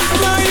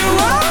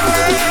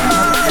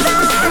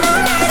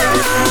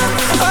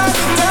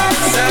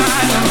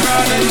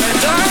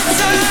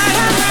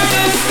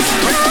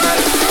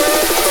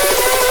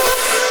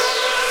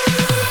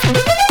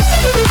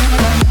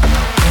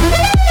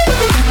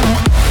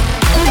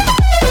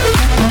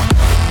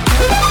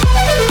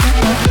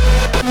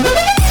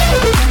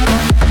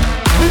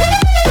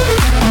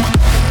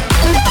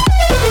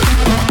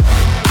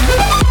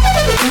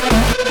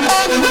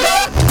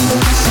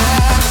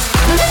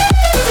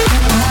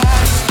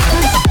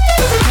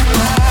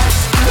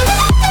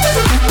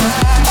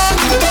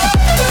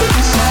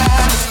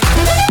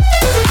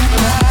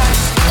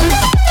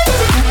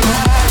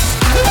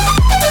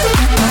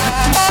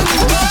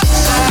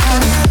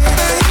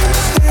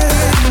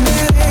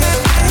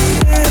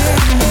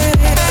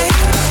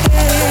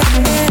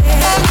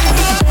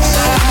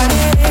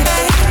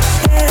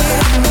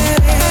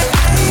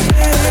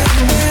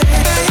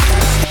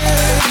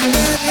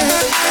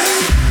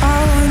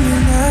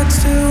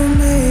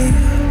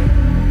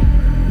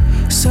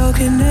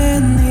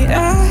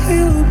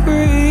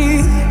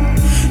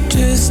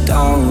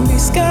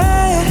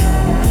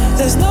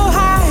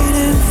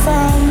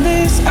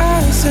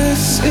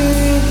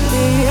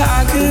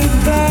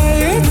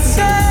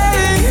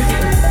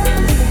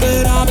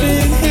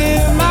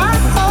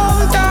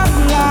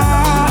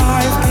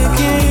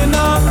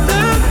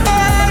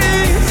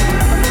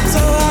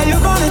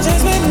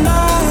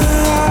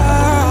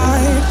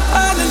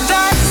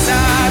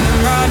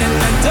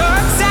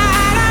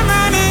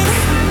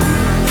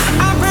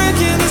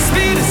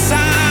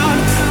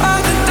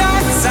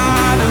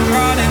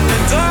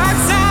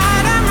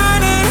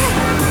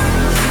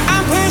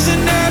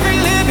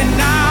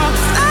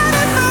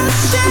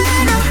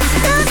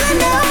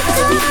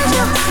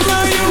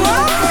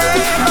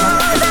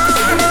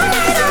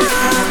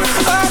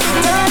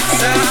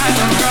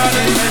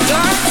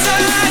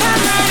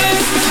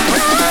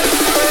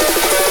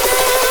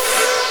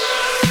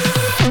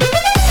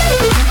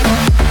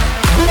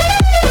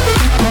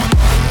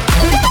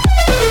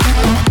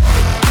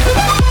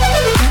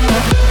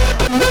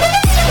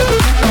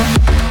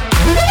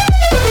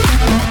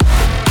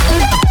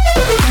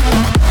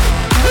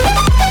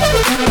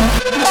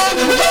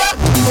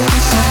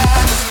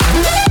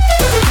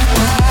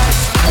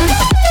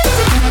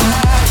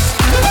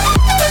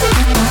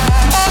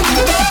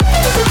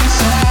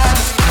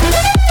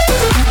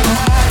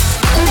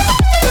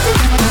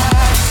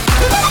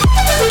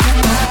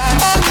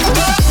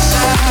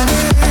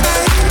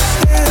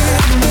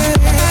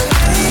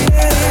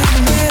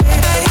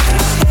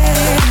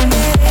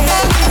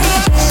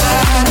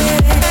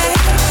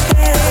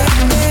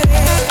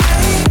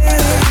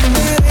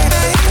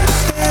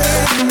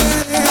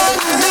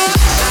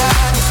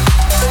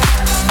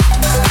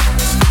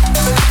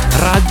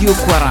 Radio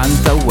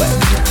 40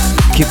 Web.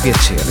 Che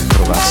piacere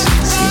trovarsi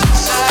insieme.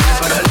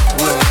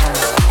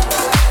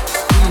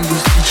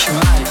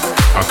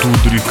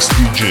 Atudrix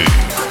DJ.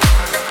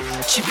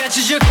 Ci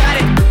piace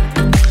giocare,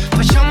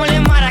 facciamo le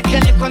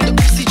marachelle quando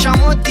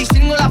pisticciamo. Ti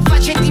stringo la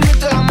faccia e ti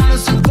metto la mano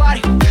sul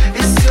cuore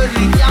e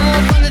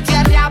sorridiamo quando ti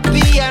arrabbi.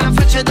 È una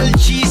faccia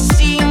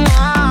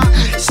dolcissima.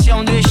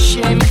 Siamo due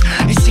scemi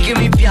e sì che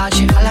mi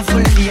piace alla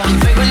follia. Ti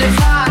fai quelle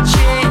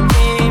facce e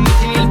mi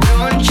tieni il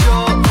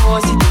broncio.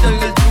 Se ti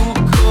tolgo il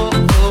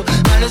trucco,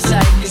 ma lo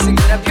sai che sei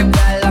ancora più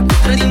bella.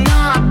 4 di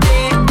notte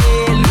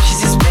e luci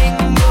si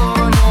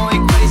spengono, i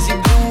cuori si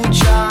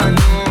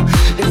bruciano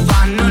e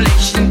fanno le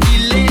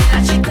scintille.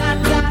 La città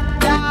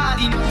ta,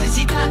 di notte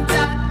si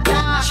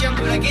ta, c'è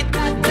ancora che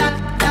ta,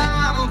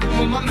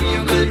 mamma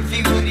mia con le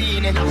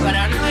figurine. La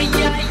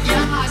paranoia,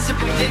 se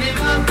poi te ne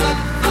va,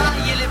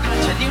 e le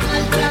braccia di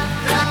un'altra,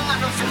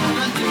 non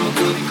fermano al tempo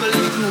corri con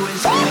le tue.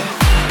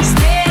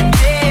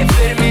 Stette,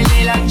 ferme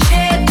le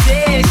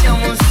lancette,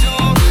 siamo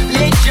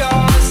sulle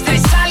giostre,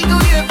 salgo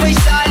io e poi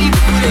sali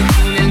pure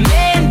tu nel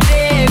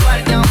mente.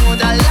 Guardiamo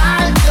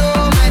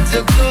dall'alto,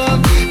 mezzo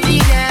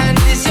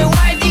continente, se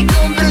vuoi ti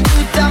compro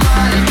tutta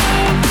male.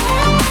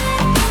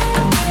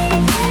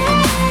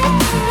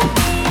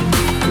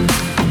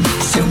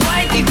 Se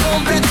vuoi ti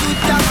compro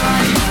tutta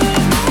male.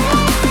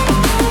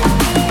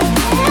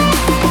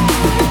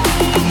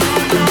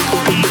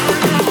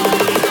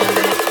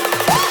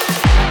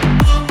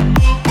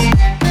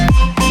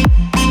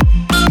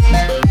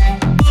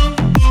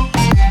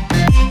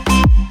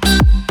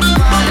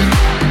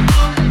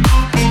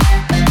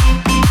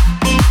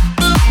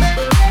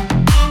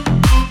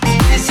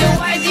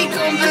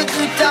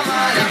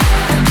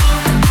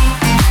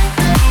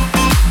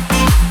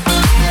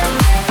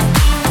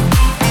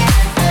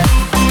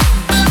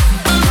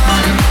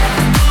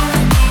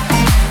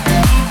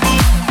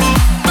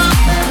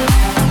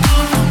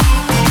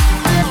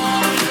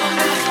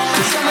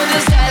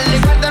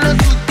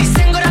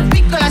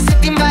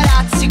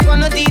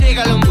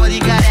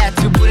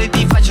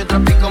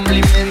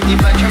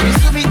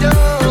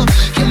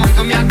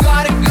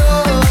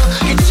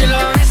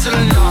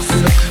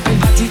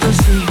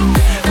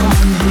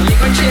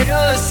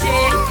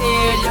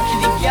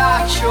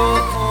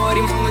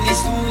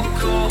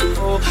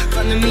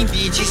 Quando mi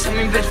dici siamo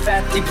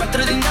imperfetti,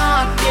 4 di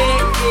notte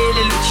e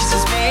le luci si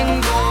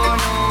spengono,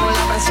 le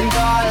labbra si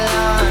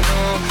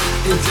incollano,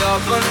 il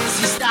gioco non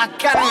si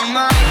staccano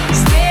mai.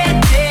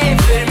 Stette,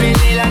 ferme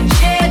le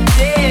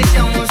lancette,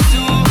 siamo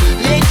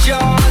sulle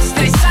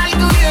giostre,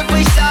 salgo io e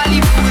poi sali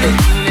pure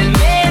tu nel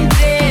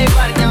mente.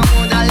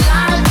 Guardiamo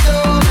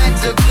dall'alto,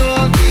 mezzo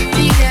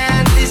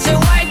continente, se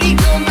vuoi ti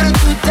compro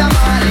tutta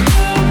male.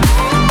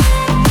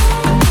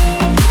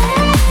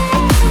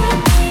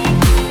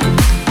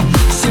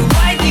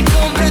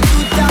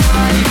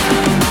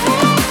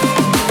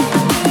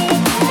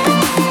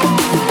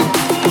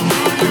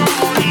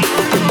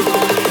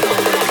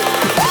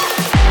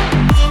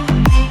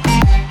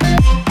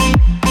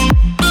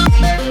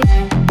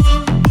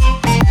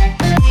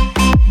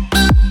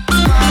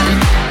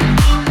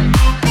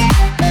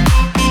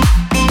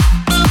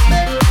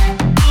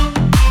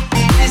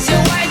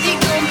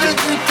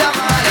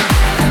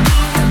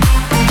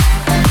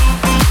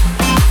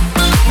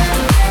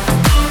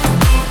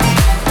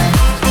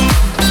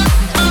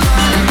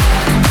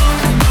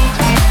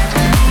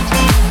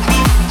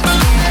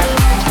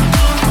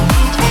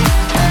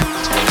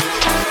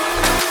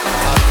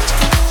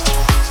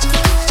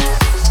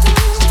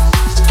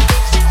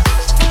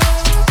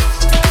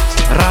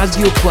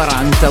 Radio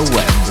 40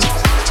 Web.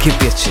 Che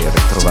piacere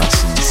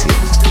trovarsi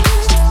insieme.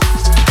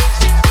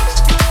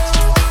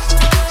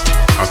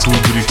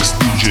 Atudrix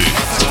DJ.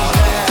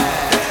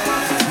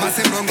 Ma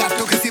sembra un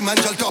gatto che si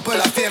mangia il topo e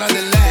la fiera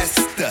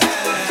dell'est.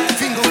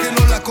 Fingo che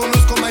non la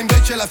conosco ma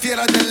invece la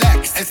fiera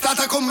dell'ex è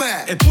stata con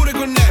me, e pure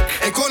con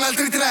Nick, e con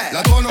altri 3.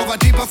 La tua nuova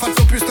tipa ha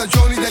fatto più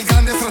stagioni del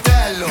Grande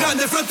Fratello.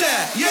 Grande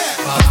Fratello, yeah.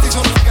 Questi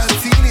sono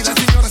ragazzini, la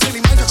signora se li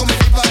mangia come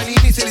dei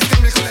panini, se li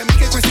scambia con le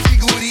amiche questi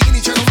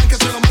figurini, ce lo manca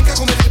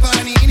come dei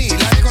panini.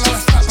 La regola la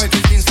strappa e tu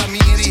gli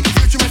insamiri,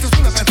 io ci metto su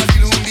una fetta di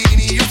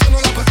lundini. Io sono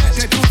la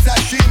patente e tu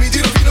sashimi, ti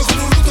rovino con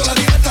un ruto la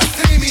diretta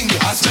streaming.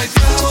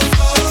 Aspettiamo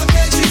solo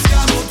che ci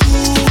siamo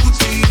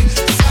tutti,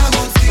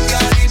 siamo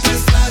zingari per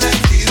strada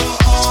in giro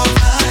all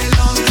night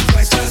long.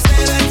 Questa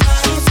sera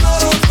entrano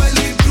solo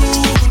quelli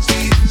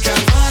brutti, che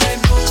al mare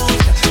non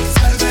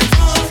serve il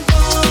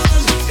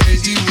bonbon. E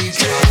dimmi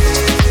che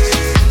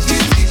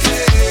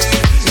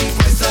in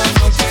questa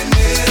notte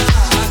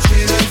nera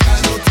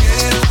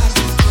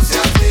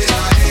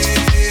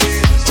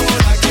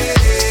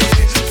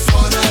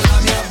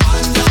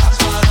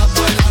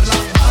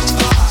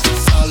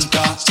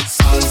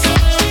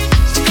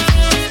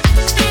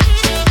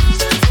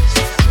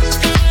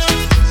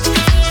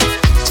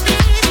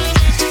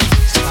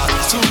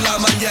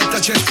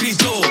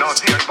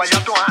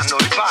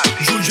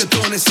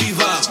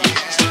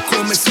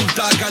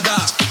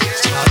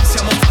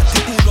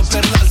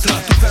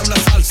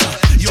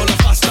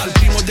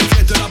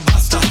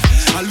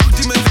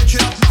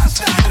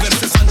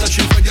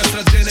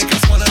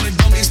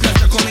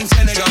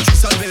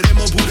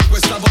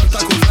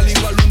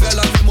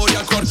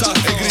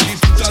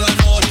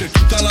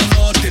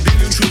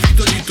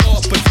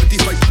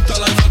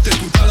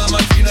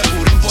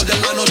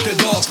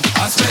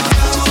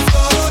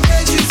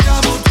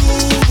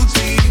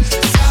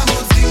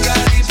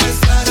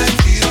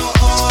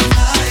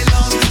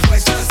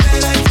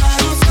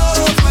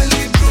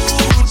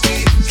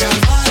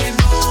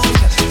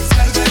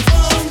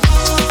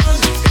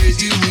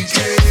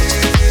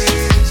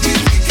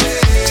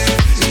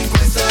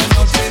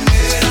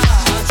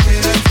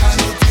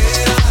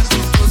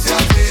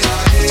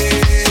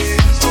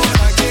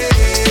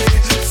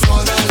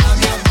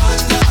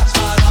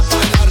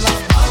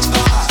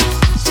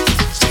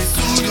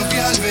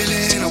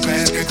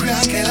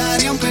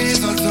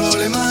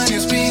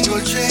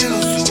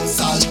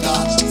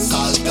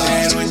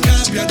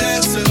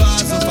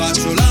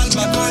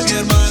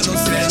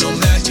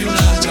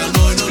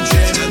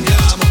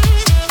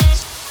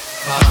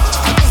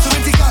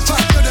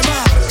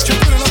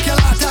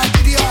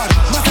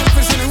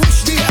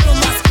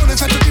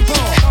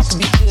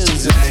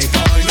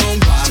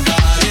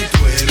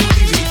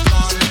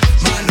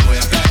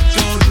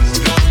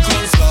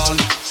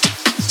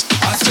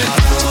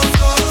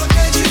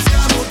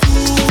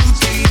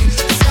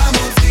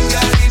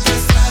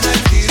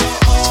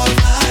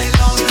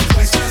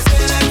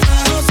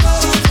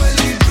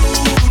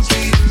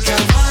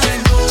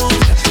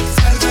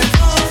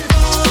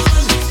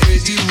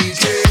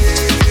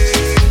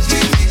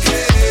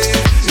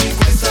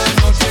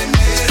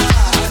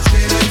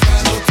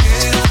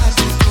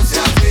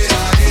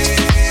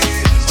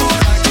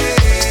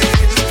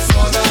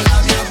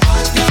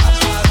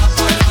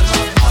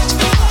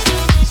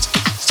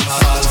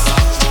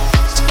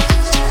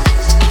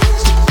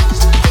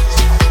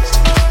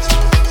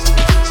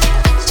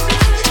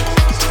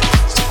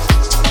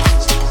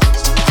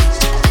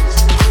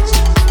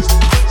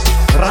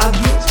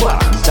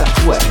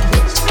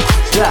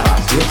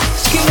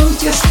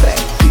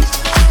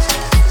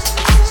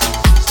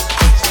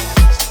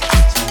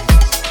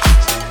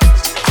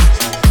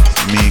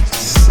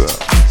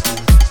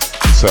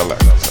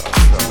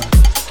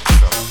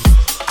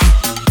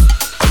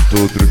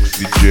Hastodrix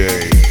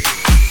DJ.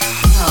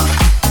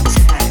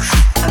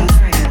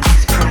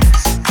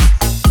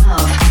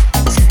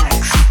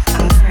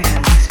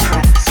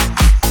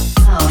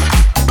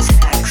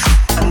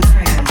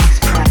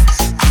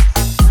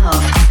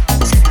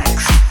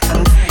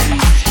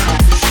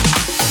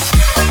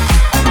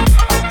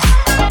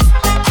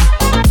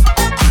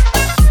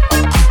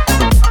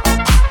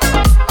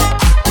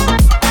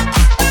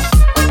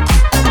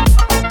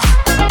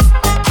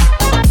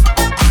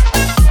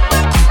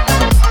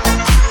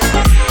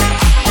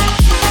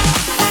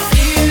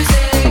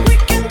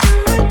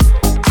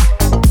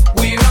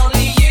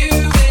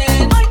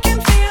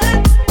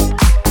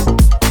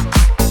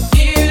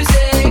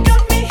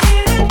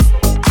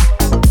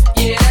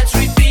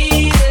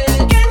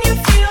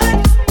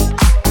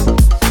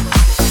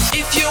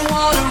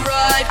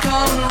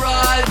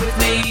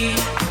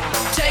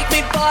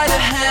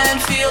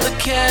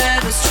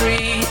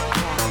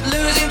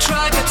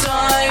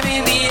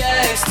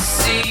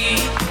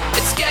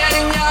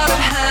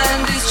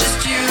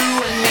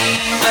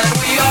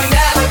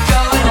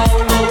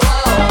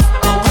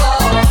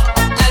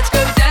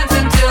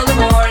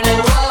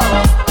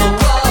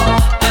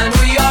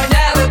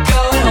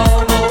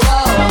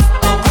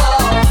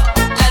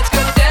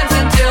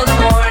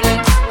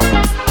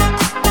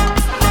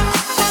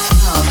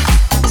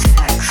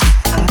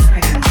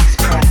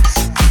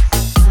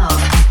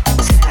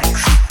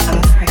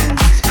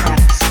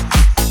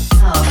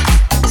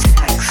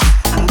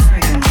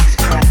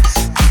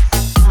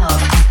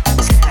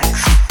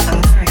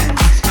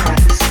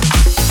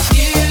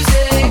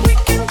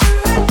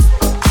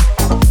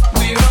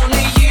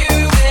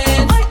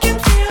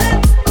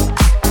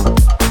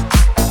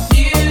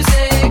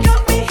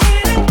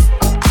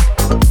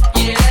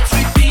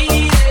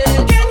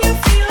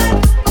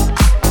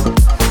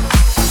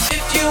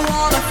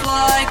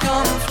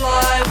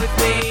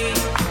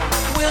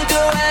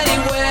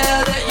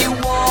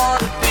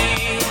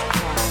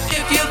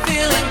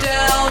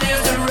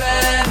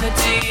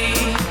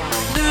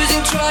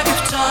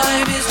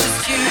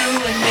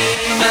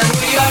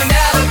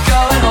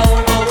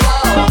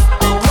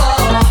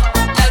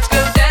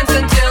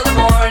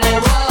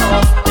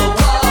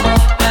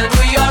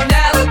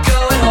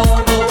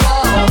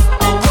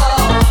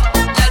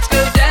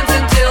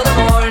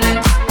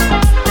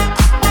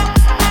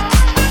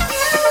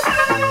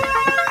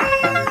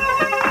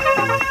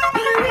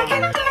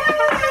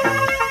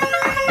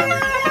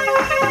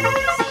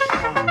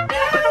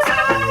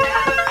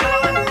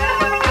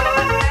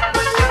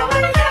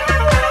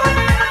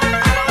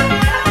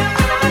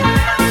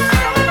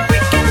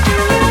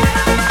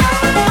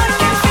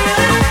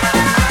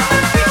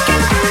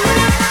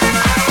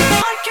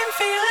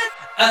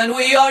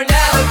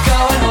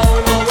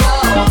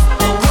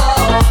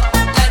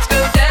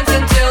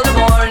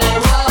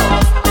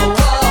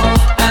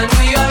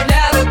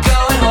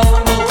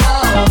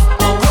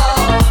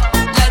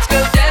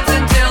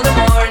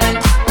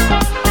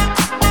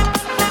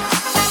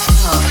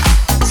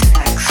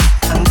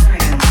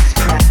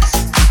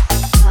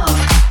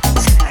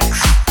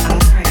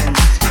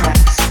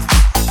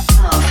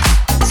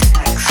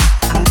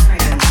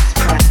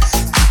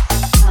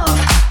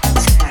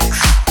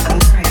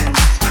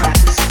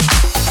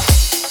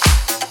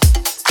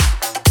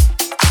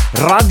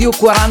 Radio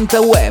 40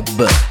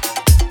 Web,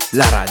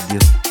 la radio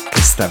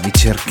che stavi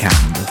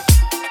cercando.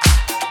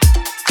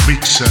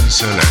 Mix and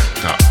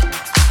Selecta,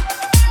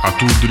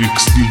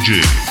 Hastodrix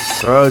DJ.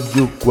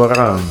 Radio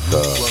 40.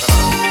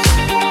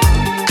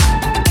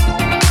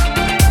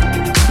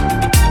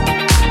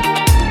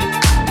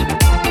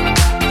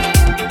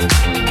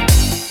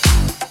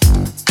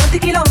 Quanti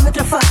chilometri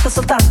ho fatto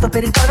soltanto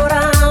per il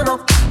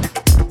panorama?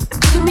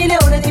 1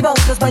 milione di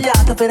volte ho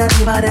sbagliato per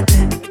arrivare a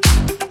te.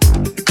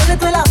 Con le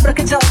tue labbra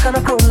che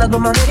giocano con la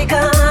gomma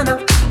americana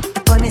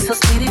e poi mi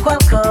sospiri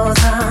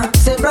qualcosa.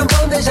 Sembra un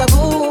po' un déjà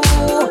vu,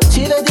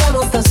 ci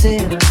vediamo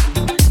stasera.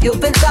 Io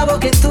pensavo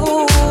che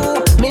tu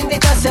mi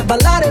invitassi a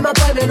ballare, ma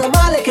poi meno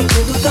male che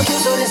qui tutto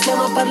chiuso,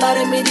 restiamo a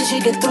parlare e mi dici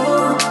che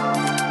tu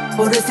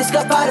vorresti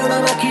scappare, una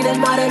macchina in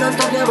mare, non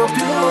torniamo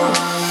più.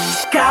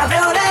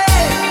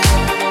 Cabriolet,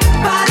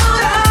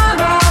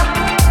 panorama,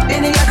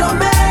 vieni via con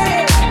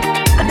me,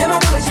 andiamo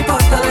dove ci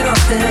porta la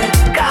notte.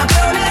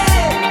 Cabriolet,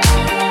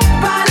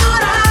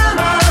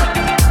 panorama,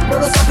 non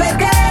lo so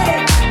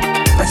perché,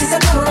 ma ci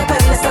servono la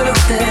pelle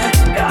stanotte.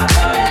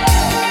 Cabriolet,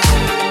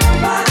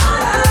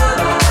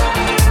 panorama,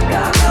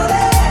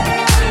 cabriolet,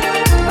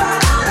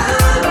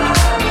 panorama.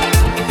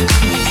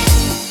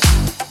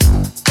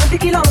 Quanti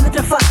chilometri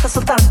ho fatto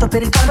soltanto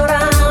per il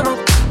panorama,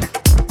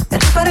 e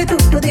rifare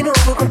tutto di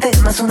nuovo con te,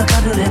 ma su una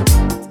cabriolet.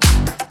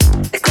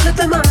 E con le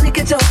tue mani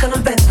che giocano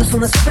al vento su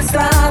una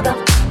superstrada,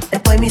 e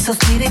poi mi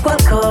sospiri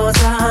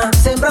qualcosa.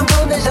 Sembra un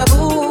po' un déjà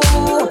vu,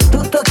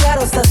 tutto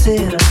chiaro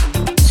stasera.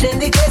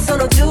 Scendi che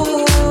sono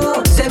giù,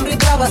 sembri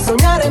brava a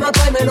sognare, ma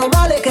poi meno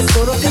male che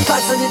sono più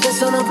falso di te.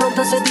 Sono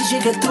pronto se dici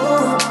che tu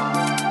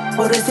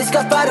vorresti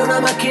scappare, una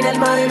macchina e il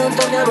mare, non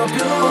torniamo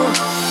più.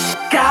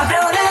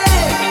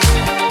 Cabriolet,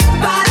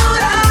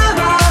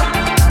 panorama,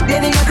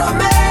 vieni via con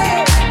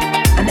me,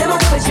 andiamo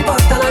dove ci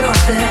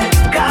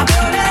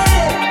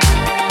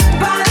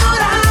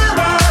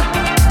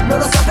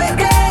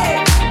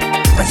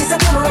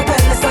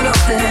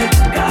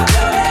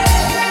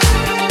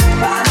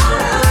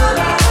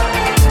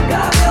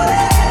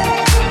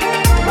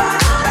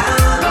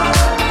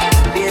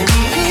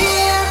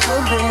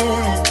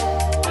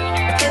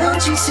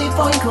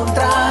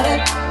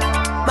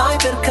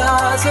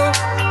caso,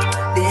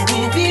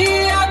 vieni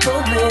via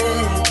con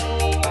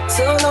me.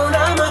 Solo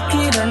una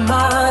macchina al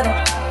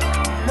mare,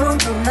 non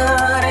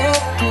tornare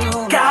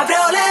più.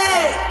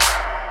 Cabriolet,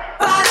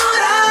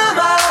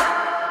 panorama,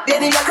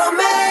 vieni via con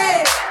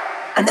me.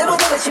 Andiamo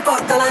dove ci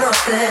porta la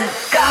notte.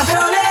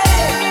 Cabriolet.